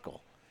really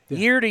fickle.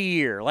 Year to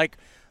year. Like,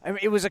 I mean,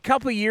 it was a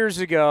couple years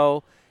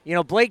ago,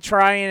 Blake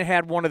Tryon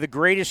had one of the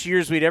greatest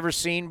years we'd ever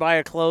seen by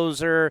a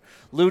closer,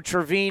 Lou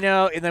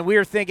Trevino, and then we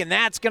were thinking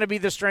that's going to be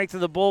the strength of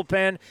the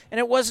bullpen, and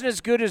it wasn't as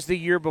good as the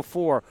year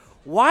before.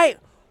 Why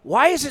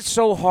is it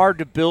so hard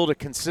to build a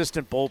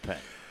consistent bullpen?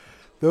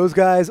 Those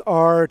guys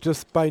are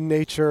just by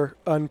nature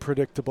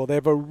unpredictable. They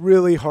have a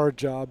really hard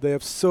job. They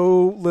have so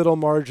little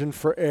margin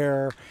for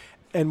error.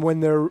 And when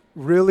they're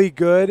really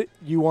good,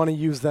 you want to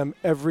use them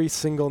every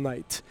single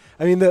night.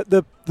 I mean,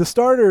 the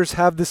starters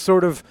have this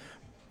sort of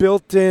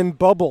built-in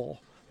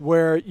bubble.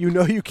 where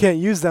you can't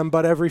use them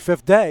but every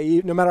fifth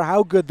day, no matter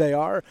how good they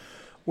are.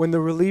 When the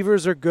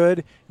relievers are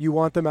good, you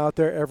want them out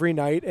there every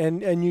night,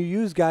 and you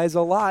use guys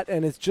a lot,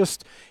 and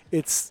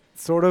it's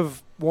sort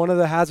of one of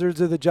the hazards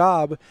of the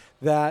job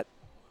that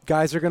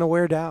guys are going to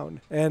wear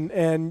down.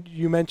 And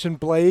you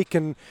mentioned Blake,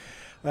 and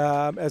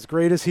as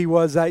great as he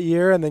was that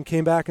year and then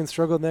came back and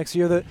struggled next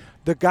year,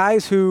 the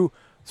guys who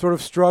sort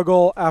of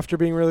struggle after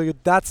being really good,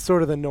 that's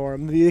sort of the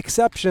norm. The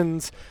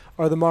exceptions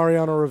are the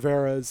Mariano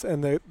Rivera's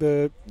and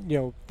the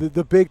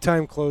big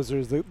time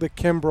closers, the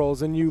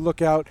Kimbrels, and you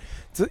look out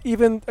to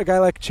even a guy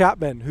like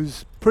Chapman,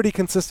 who's pretty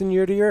consistent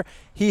year to year.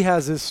 He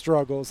has his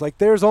struggles. Like,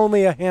 there's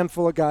only a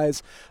handful of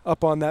guys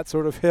up on that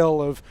sort of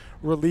hill of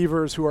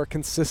relievers who are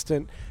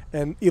consistent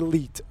and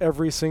elite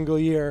every single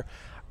year.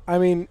 I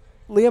mean,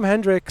 Liam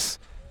Hendriks,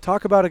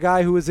 talk about a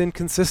guy who was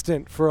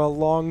inconsistent for a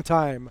long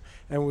time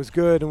and was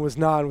good and was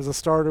not, was a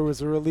starter,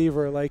 was a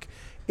reliever. Like,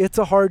 it's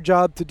a hard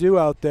job to do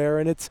out there,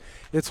 and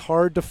it's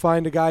hard to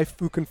find a guy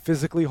who can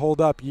physically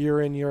hold up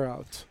year in, year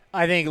out.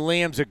 I think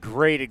Liam's a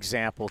great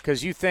example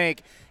because you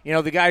think,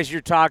 the guys you're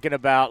talking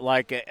about,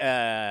 like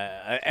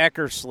a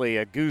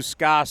Eckersley, a Goose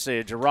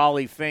Gossage, a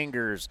Raleigh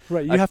Fingers.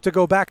 Right, you have to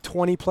go back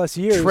 20-plus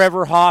years.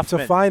 Trevor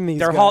Hoffman. To find these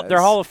guys.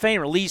 They're Hall of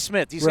Famer. Lee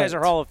Smith. These guys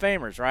are Hall of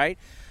Famers, right?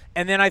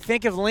 And then I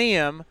think of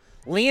Liam.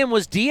 Liam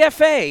was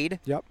DFA'd.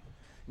 Yep.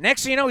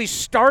 Next thing you know, he's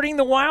starting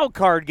the wild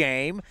card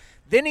game.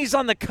 Then he's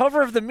on the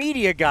cover of the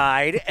media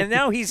guide, and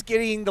now he's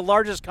getting the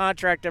largest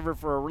contract ever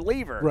for a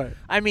reliever. Right.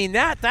 I mean,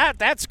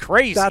 that's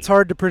crazy. That's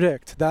hard to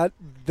predict.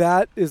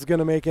 That is going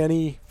to make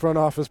any front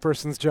office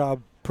person's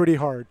job pretty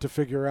hard to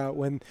figure out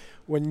when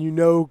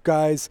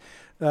guys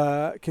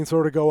can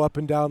sort of go up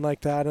and down like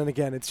that. And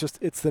again,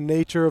 it's the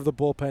nature of the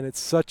bullpen. It's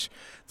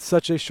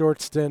such a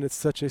short stint. It's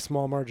such a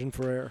small margin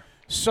for error.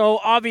 So,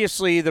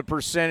 obviously, the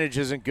percentage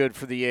isn't good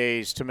for the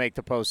A's to make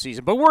the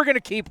postseason. But we're going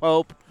to keep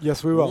hope.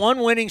 Yes, we will. One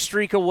winning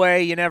streak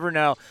away. You never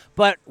know.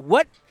 But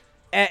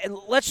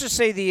let's just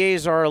say the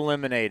A's are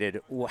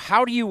eliminated.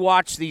 How do you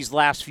watch these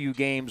last few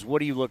games?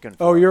 What are you looking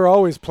for? Oh, you're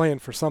always playing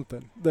for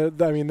something.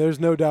 There's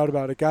no doubt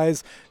about it.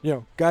 Guys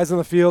on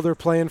the field are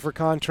playing for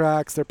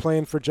contracts. They're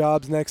playing for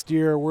jobs next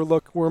year.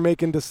 We're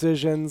making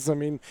decisions. I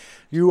mean,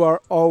 you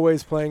are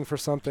always playing for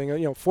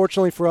something.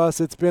 Fortunately for us,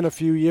 it's been a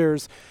few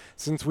years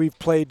since we've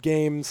played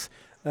games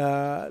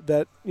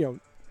that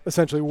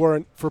essentially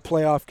weren't for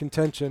playoff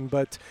contention,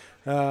 but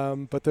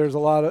there's a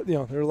lot of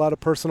there are a lot of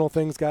personal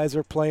things guys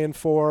are playing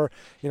for.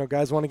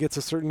 Guys want to get to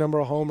a certain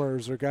number of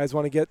homers, or guys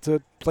want to get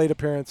to plate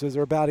appearances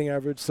or batting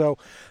average. So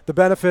the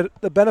benefit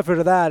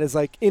of that is,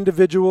 like,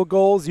 individual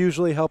goals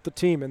usually help the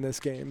team in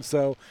this game.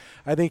 So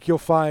I think you'll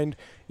find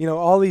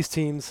all these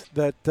teams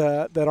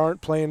that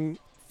aren't playing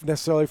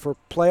necessarily for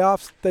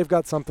playoffs, they've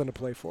got something to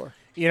play for.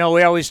 We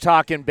always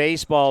talk in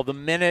baseball, the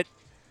minute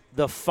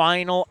the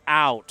final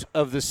out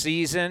of the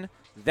season,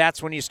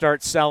 that's when you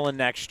start selling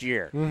next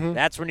year. Mm-hmm.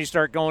 That's when you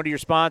start going to your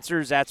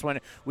sponsors. That's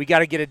when we got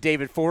to get a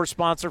David Forst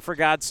sponsor, for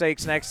God's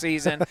sakes, next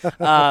season.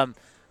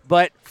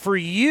 But for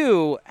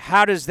you,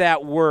 how does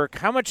that work?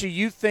 How much are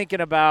you thinking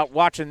about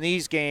watching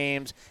these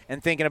games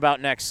and thinking about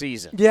next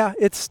season? Yeah,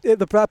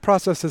 that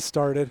process has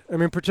started. I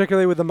mean,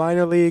 particularly with the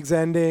minor leagues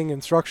ending,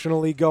 instructional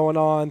league going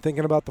on,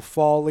 thinking about the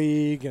fall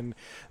league and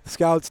the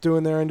scouts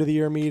doing their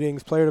end-of-the-year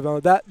meetings, player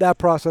development. That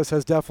process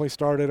has definitely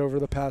started over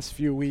the past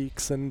few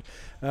weeks, and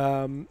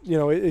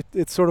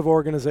it's sort of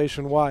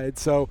organization-wide.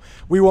 So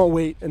we won't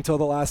wait until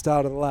the last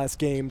out of the last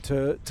game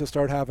to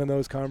start having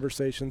those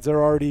conversations.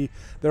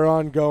 They're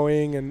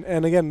ongoing,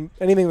 and again,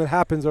 anything that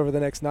happens over the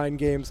next 9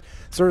 games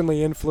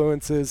certainly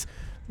influences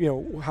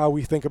how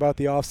we think about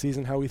the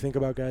offseason, how we think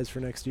about guys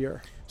for next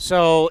year.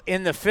 So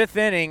in the 5th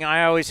inning,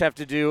 I always have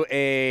to do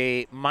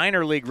a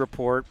minor league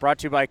report brought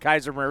to you by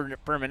Kaiser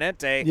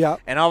Permanente. Yeah.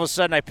 And all of a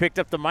sudden, I picked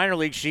up the minor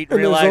league sheet and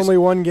realized realized there's only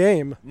one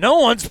game. No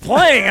one's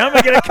playing. How am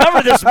I going to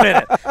cover this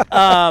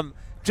minute?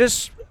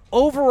 Just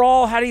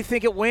overall, how do you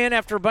think it went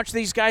after a bunch of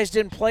these guys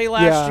didn't play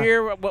last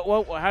year?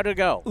 How did it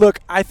go? Look,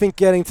 I think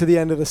getting to the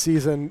end of the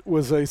season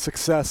was a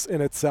success in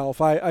itself.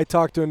 I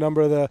talked to a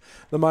number of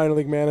the minor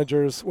league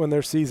managers when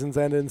their seasons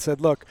ended and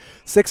said, look,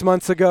 6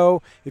 months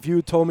ago, if you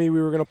had told me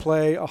we were going to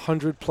play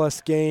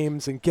 100-plus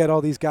games and get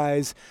all these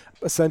guys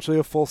essentially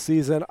a full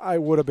season, I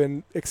would have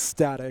been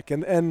ecstatic.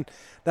 And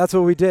that's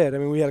what we did. I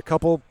mean, we had a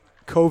couple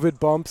COVID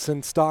bumps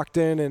in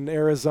Stockton and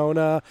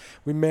Arizona.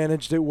 We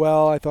managed it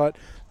well. I thought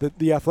that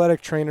the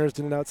athletic trainers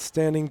did an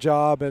outstanding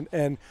job,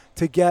 and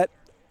to get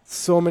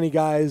so many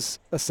guys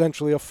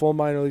essentially a full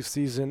minor league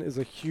season is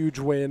a huge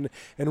win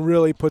and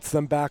really puts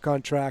them back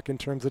on track in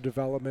terms of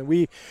development.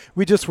 We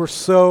just were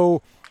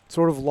so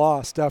sort of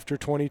lost after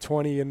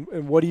 2020,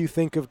 and what do you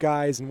think of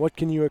guys and what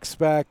can you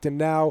expect? And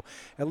now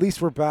at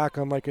least we're back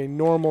on like a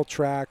normal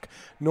track,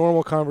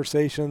 normal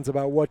conversations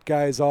about what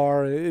guys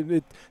are.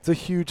 It's a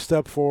huge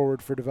step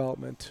forward for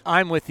development.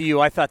 I'm with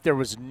you. I thought there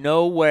was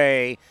no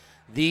way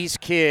these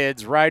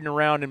kids riding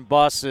around in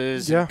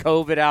buses and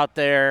COVID out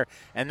there,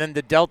 and then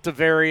the Delta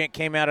variant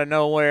came out of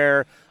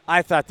nowhere.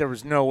 I thought there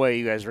was no way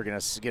you guys were going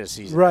to get a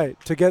season. Right.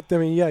 To get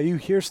them, you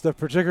hear stuff,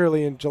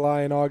 particularly in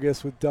July and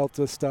August with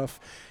Delta stuff.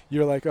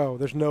 You're like, oh,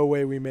 there's no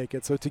way we make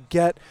it. So to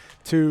get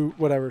to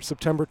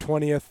September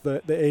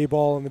 20th, the A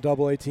ball and the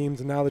AA teams,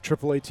 and now the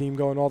AAA team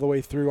going all the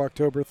way through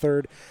October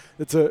 3rd,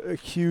 it's a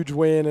huge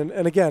win.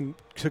 And again,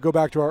 to go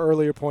back to our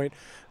earlier point,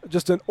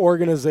 just an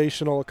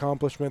organizational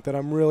accomplishment that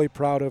I'm really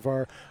proud of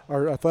our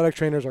athletic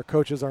trainers, our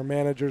coaches, our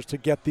managers to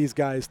get these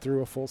guys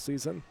through a full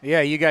season.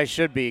 Yeah, you guys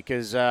should be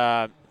because,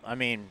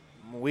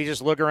 we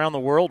just look around the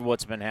world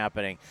what's been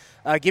happening.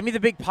 Give me the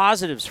big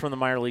positives from the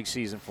minor league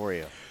season for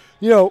you.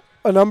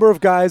 A number of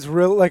guys,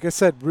 like I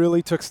said,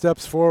 really took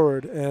steps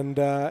forward and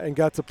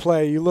got to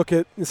play. You look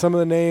at some of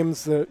the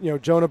names,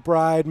 Jonah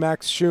Bride,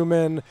 Max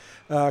Schumann,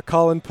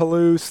 Colin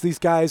Palouse, these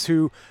guys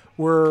who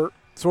were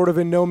sort of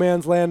in no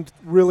man's land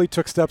really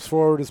took steps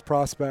forward as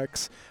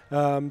prospects.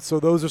 So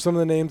those are some of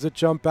the names that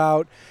jump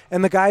out.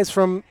 And the guys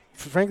from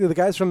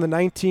the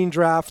 19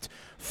 draft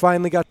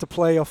finally got to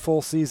play a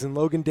full season.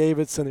 Logan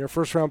Davidson, their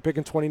first-round pick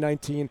in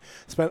 2019,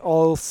 spent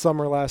all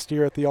summer last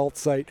year at the alt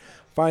site,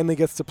 finally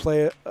gets to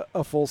play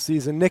a full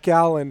season. Nick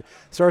Allen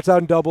starts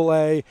out in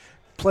AA,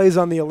 plays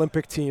on the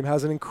Olympic team,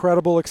 has an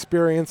incredible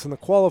experience in the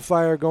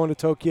qualifier going to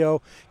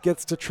Tokyo,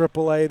 gets to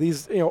AAA.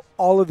 These,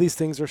 all of these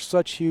things are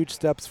such huge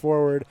steps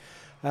forward.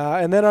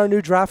 And then our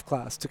new draft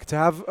class, to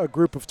have a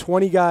group of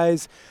 20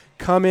 guys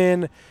come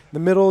in the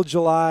middle of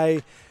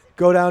July,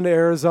 go down to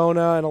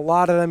Arizona, and a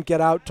lot of them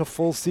get out to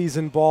full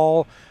season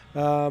ball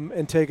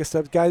and take a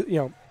step. Guys,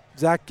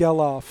 Zach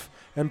Geloff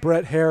and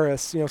Brett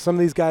Harris, some of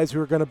these guys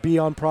who are going to be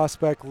on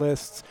prospect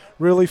lists.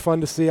 Really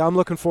fun to see. I'm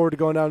looking forward to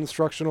going down to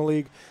Instructional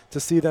League to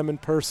see them in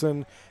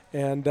person.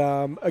 And,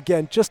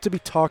 again, just to be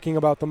talking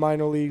about the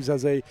minor leagues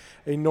as a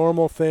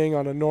normal thing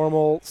on a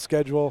normal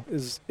schedule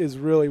is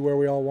really where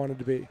we all wanted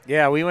to be.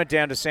 Yeah, we went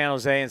down to San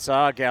Jose and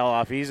saw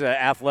Geloff. He's an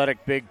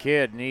athletic big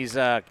kid, and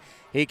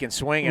he can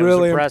swing. It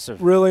was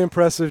impressive. Really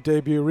impressive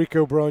debut.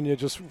 Rico Bronya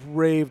just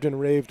raved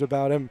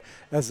about him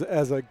as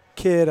a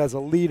kid, as a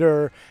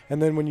leader.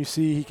 And then when you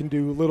see he can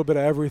do a little bit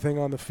of everything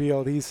on the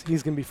field, he's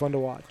going to be fun to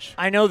watch.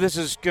 I know this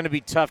is going to be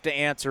tough to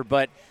answer,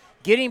 but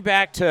getting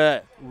back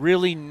to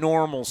really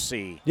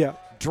normalcy,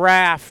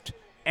 draft,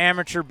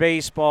 amateur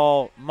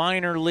baseball,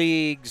 minor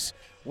leagues,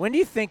 when do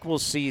you think we'll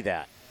see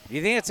that? Do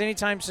you think it's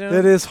anytime soon?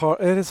 It is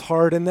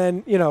hard. And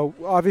then,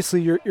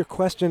 obviously your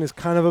question is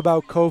kind of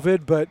about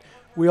COVID, but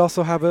we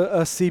also have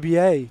a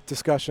CBA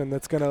discussion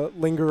that's going to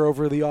linger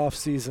over the off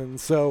season.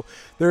 So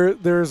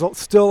there's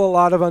still a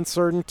lot of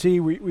uncertainty.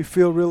 We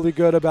feel really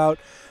good about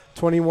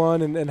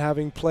 21 and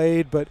having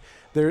played, but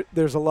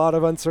there's a lot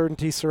of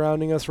uncertainty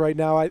surrounding us right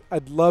now.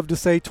 I'd love to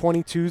say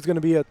 22 is going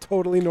to be a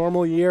totally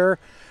normal year.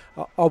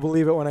 I'll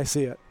believe it when I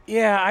see it.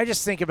 Yeah, I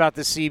just think about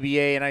the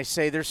CBA and I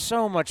say there's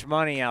so much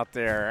money out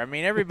there. I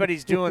mean,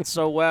 everybody's doing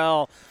so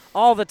well.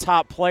 All the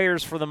top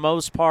players for the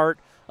most part,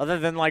 other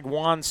than like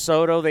Juan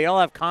Soto, they all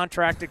have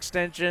contract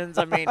extensions.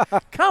 I mean,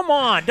 come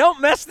on,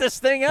 don't mess this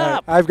thing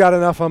up. I've got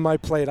enough on my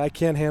plate. I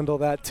can't handle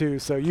that too.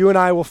 So you and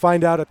I will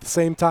find out at the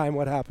same time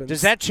what happens.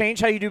 Does that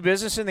change how you do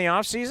business in the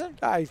off season?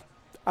 I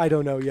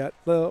don't know yet.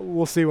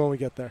 We'll see when we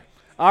get there.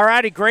 All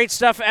righty, great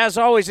stuff as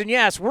always. And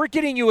yes, I'm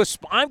getting you a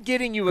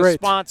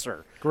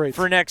sponsor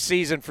for next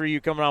season for you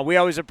coming on. We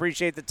always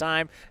appreciate the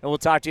time, and we'll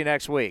talk to you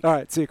next week. All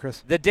right, see you,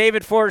 Chris. The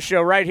David Forst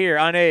Show right here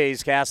on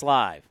A's Cast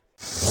Live.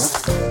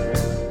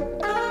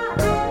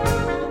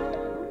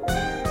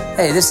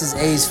 Hey, this is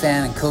A's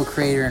fan and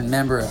co-creator and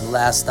member of The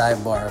Last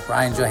Dive Bar,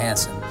 Brian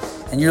Johansson,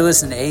 and you're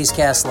listening to A's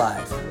Cast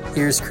Live.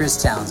 Here's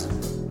Chris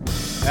Townsend.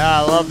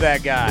 I love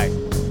that guy.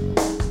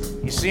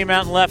 You see him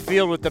out in left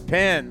field with the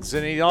pins,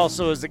 and he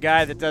also is the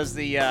guy that does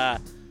the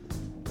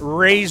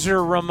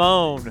Laser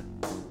Ramon.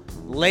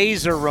 You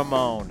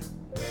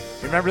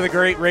remember the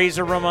great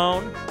Razor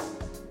Ramon?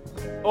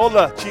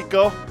 Hola,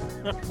 Chico.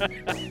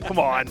 Come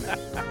on.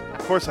 Of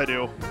course I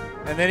do.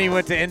 And then he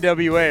went to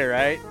NWA,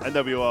 right?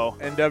 NWO.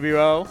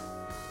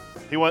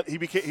 He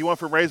went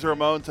from Razor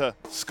Ramon to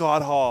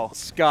Scott Hall.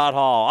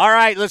 All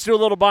right, let's do a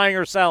little buying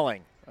or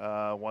selling.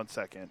 1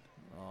 second.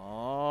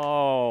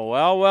 Oh,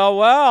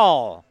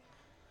 well.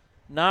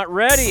 Not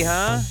ready,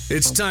 huh?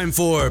 It's time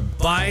for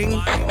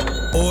buying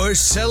or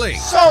selling.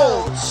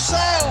 Sold.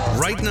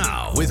 Right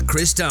now with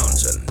Chris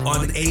Townsend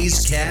on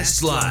A's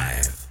Cast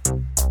Live.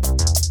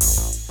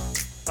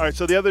 All right,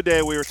 so the other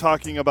day we were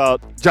talking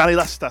about Johnny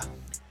Lesta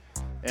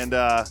and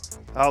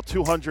how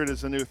 200 is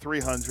the new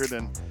 300.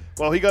 And,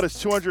 well, he got his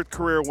 200th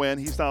career win.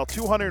 He's now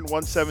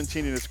 200-117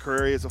 in his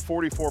career. He has a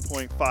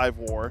 44.5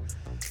 WAR.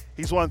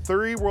 He's won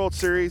 3 World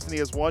Series, and he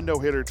has 1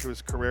 no-hitter to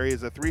his career. He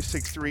has a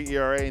 3.63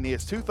 ERA, and he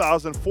has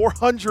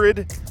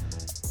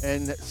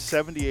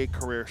 2,478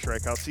 career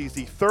strikeouts. He's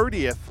the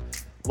 30th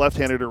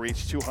left-hander to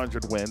reach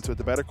 200 wins. But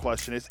the better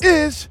question is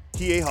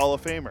he a Hall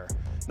of Famer?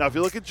 Now, if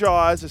you look at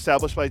Jaws,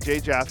 established by Jay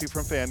Jaffe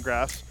from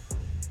Fangraphs,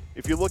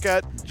 if you look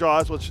at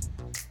Jaws, which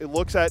it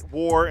looks at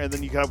WAR, and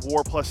then you have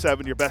WAR plus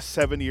 7, your best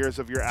 7 years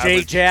of your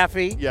average. Jay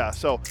Jaffe? Yeah,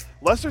 so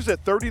Lester's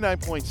at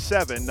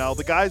 39.7. Now,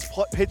 the guy's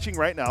pitching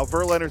right now.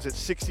 Verlander's at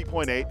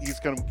 60.8. He's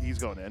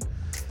going in.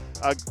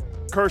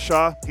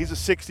 Kershaw, he's a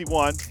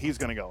 61. He's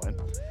going to go in.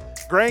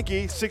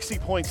 Greinke,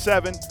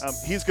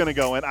 60.7. He's going to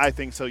go in. I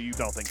think so. You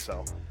don't think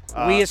so.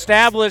 We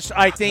established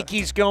I think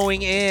he's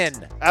going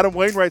in. Adam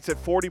Wainwright's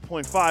at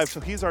 40.5, so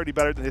he's already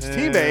better than his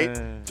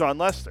teammate, John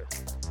Lester.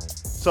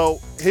 So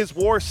his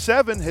WAR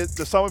 7,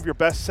 the sum of your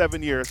best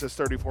 7 years, is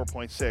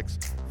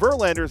 34.6.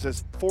 Verlander's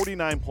is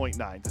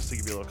 49.9, just to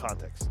give you a little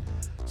context.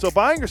 So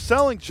buying or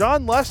selling,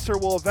 John Lester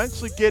will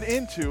eventually get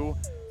into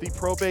the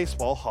Pro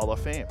Baseball Hall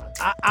of Fame.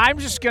 I'm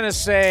just going to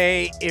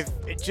say, if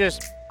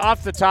just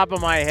off the top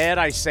of my head,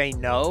 I say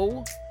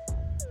no.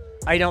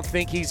 I don't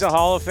think he's a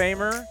Hall of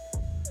Famer.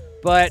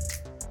 But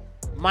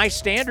my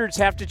standards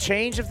have to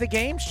change if the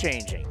game's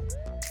changing.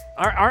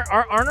 Aren't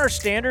our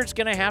standards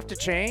going to have to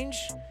change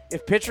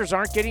if pitchers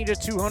aren't getting to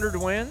 200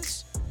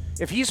 wins?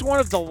 If he's one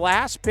of the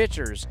last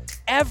pitchers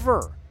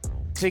ever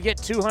to get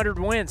 200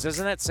 wins,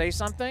 doesn't that say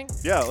something?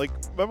 Yeah, like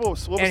remember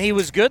what was and he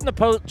was good in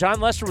the John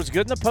Lester was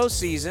good in the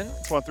postseason.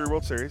 Won 3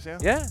 World Series, yeah.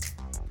 Yeah.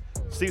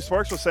 Steve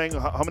Sparks was saying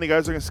how many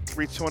guys are going to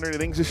reach 200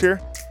 innings this year?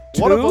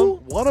 2?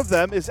 One of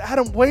them is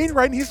Adam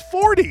Wainwright, and he's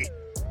 40.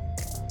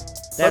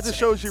 That just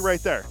shows you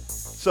right there.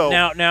 So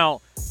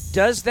now,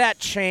 does that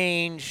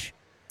change?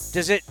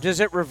 Does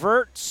it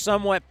revert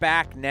somewhat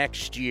back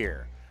next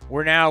year,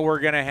 where now we're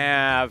going to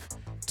have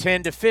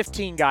 10 to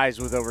 15 guys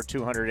with over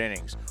 200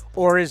 innings,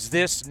 or is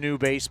this new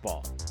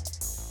baseball?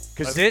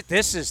 Because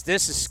this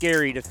is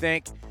scary to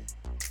think.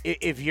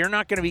 If you're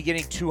not going to be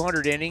getting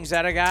 200 innings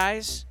out of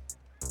guys,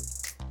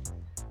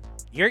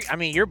 your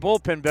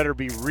bullpen better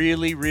be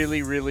really,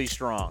 really, really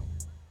strong.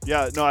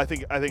 Yeah, no, I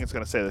think it's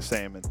going to stay the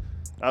same. And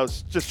I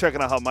was just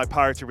checking out how my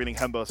Pirates are beating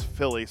Hembo's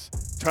Phillies,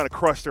 trying to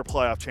crush their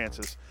playoff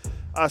chances.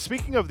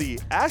 Speaking of the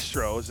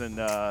Astros, and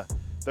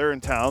they're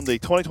in town. The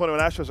 2021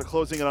 Astros are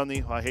closing in on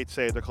I hate to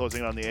say it, they're closing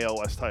in on the AL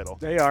West title.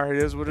 They are.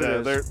 It is what it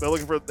is. They're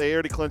looking for. They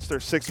already clinched their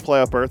 6th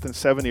playoff berth in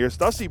 7 years.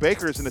 Dusty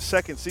Baker is in his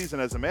 2nd season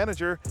as a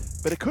manager,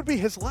 but it could be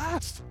his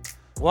last.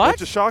 What?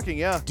 Which is shocking,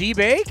 yeah.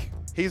 D-Bake?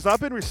 He's not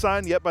been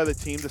re-signed yet by the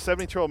team. The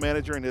 72-year-old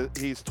manager, and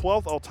he's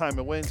 12th all-time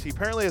in wins. He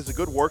apparently has a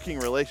good working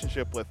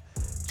relationship with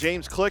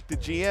James Click, the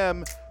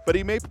GM, but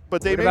they may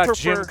prefer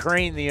Jim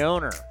Crane, the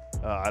owner.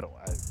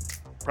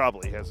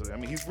 Probably has. I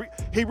mean,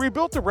 he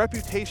rebuilt the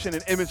reputation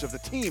and image of the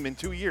team in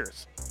 2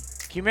 years.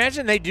 Can you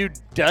imagine they do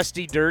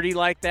Dusty dirty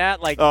like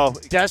that? Like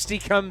Dusty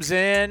comes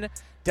in,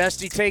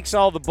 Dusty takes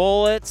all the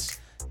bullets,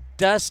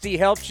 Dusty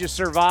helps you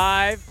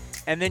survive,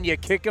 and then you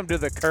kick him to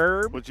the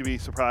curb. Would you be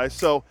surprised?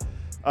 So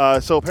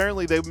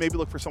apparently they maybe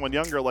look for someone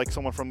younger, like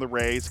someone from the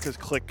Rays, because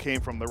Click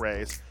came from the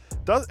Rays.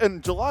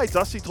 In July,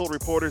 Dusty told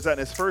reporters that in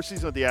his first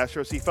season with the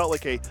Astros, he felt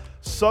like a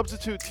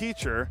substitute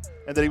teacher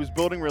and that he was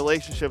building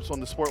relationships when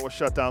the sport was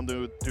shut down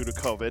due to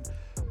COVID.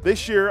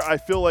 This year, I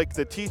feel like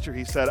the teacher,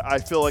 he said, I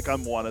feel like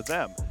I'm one of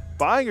them.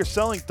 Buying or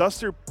selling,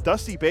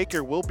 Dusty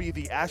Baker will be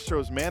the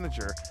Astros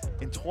manager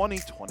in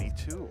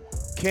 2022.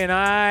 Can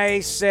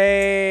I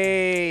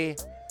say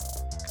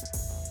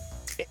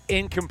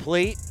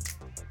incomplete?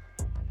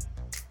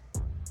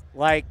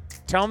 Like,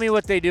 tell me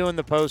what they do in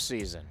the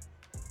postseason.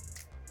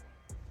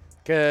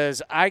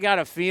 Because I got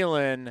a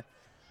feeling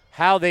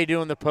how they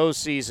do in the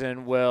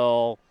postseason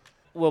we'll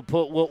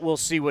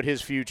see what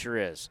his future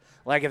is.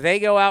 Like, if they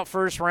go out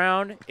first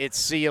round, it's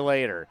see you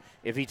later.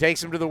 If he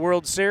takes them to the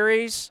World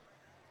Series,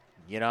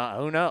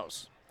 who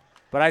knows?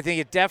 But I think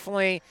it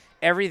definitely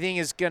everything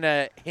is going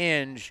to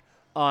hinge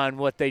on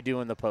what they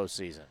do in the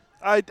postseason.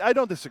 I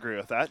don't disagree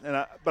with that,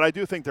 but I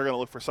do think they're going to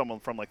look for someone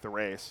from like the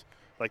Rays,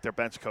 like their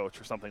bench coach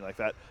or something like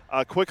that.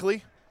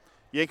 Quickly,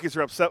 Yankees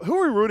are upset. Who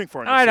are we rooting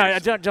for?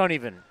 Don't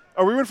even.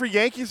 Are we rooting for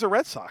Yankees or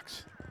Red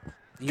Sox?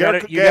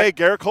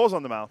 Garrett Cole's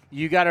on the mound.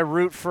 You got to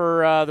root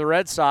for the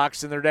Red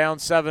Sox, and they're down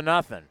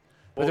 7-0.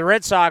 But the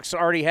Red Sox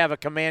already have a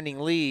commanding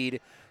lead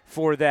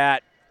for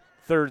that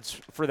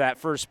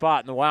first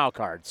spot in the wild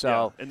card.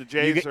 So and the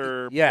Jays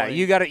are playing.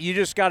 You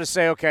just got to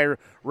say, okay,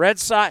 Red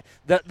Sox.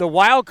 The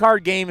wild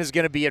card game is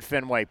going to be at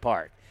Fenway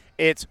Park.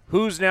 It's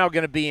who's now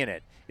going to be in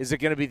it. Is it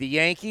going to be the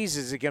Yankees?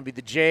 Is it going to be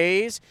the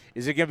Jays?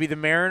 Is it going to be the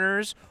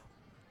Mariners?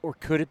 Or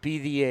could it be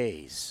the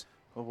A's?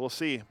 Well, we'll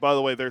see. By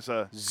the way, there's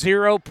a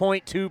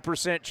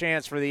 0.2%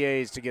 chance for the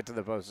A's to get to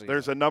the postseason.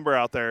 There's a number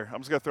out there.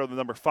 I'm just going to throw the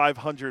number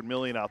 $500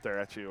 million out there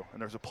at you.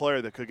 And there's a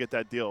player that could get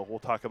that deal. We'll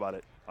talk about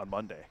it on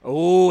Monday.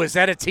 Oh, is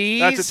that a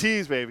tease? That's a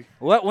tease, baby.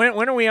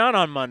 When are we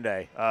on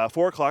Monday?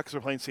 4 o'clock because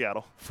we're playing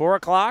Seattle. 4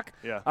 o'clock?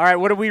 Yeah. All right,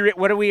 what are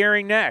we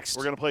airing next?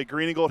 We're going to play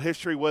Green and Gold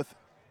History with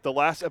the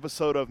last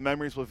episode of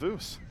Memories with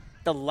Voos.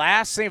 The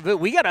last thing,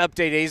 we got to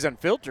update A's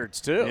Unfiltered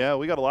too. Yeah,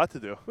 we got a lot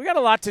to do. You got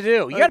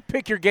to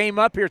pick your game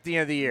up here at the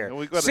end of the year.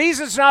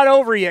 Season's not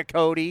over yet,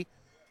 Cody.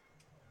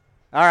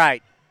 All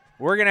right,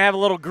 we're going to have a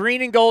little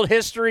Green and Gold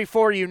history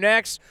for you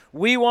next.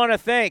 We want to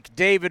thank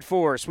David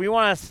Forst. We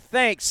want to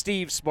thank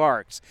Steve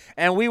Sparks.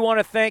 And we want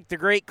to thank the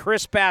great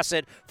Chris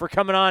Bassitt for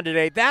coming on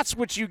today. That's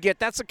what you get.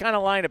 That's the kind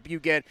of lineup you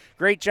get.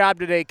 Great job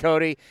today,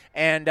 Cody.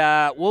 And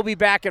we'll be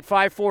back at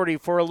 5:40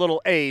 for a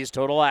little A's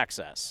Total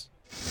Access.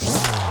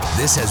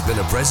 This has been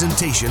a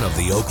presentation of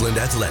the Oakland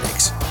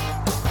Athletics.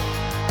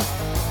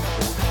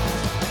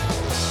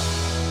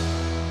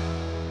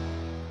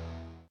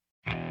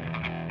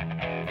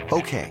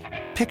 Okay,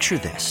 picture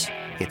this.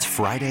 It's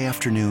Friday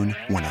afternoon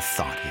when a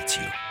thought hits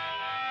you.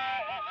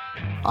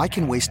 I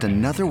can waste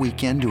another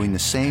weekend doing the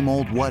same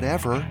old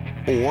whatever,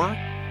 or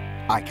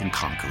I can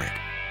conquer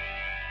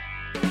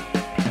it.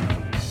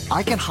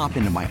 I can hop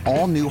into my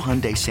all-new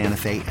Hyundai Santa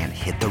Fe and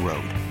hit the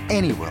road.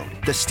 Any road.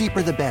 The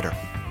steeper, the better.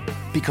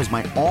 Because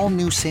my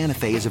all-new Santa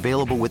Fe is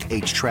available with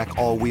H-Track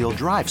all-wheel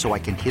drive, so I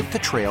can hit the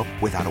trail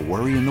without a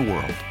worry in the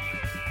world.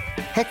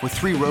 Heck, with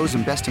 3 rows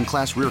and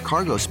best-in-class rear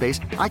cargo space,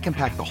 I can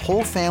pack the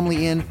whole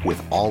family in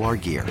with all our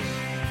gear.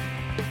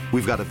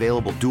 We've got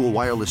available dual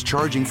wireless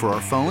charging for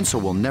our phones, so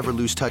we'll never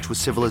lose touch with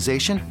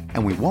civilization,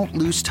 and we won't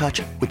lose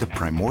touch with the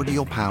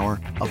primordial power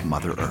of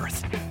Mother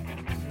Earth.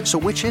 So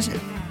which is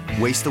it?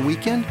 Waste the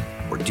weekend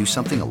or do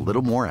something a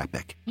little more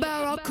epic?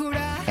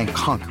 And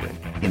conquer it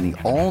in the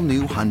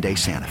all-new Hyundai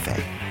Santa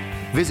Fe.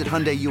 Visit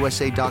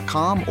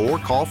HyundaiUSA.com or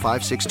call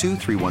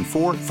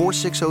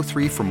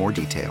 562-314-4603 for more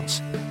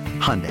details.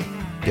 Hyundai,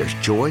 there's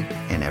joy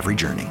in every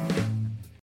journey.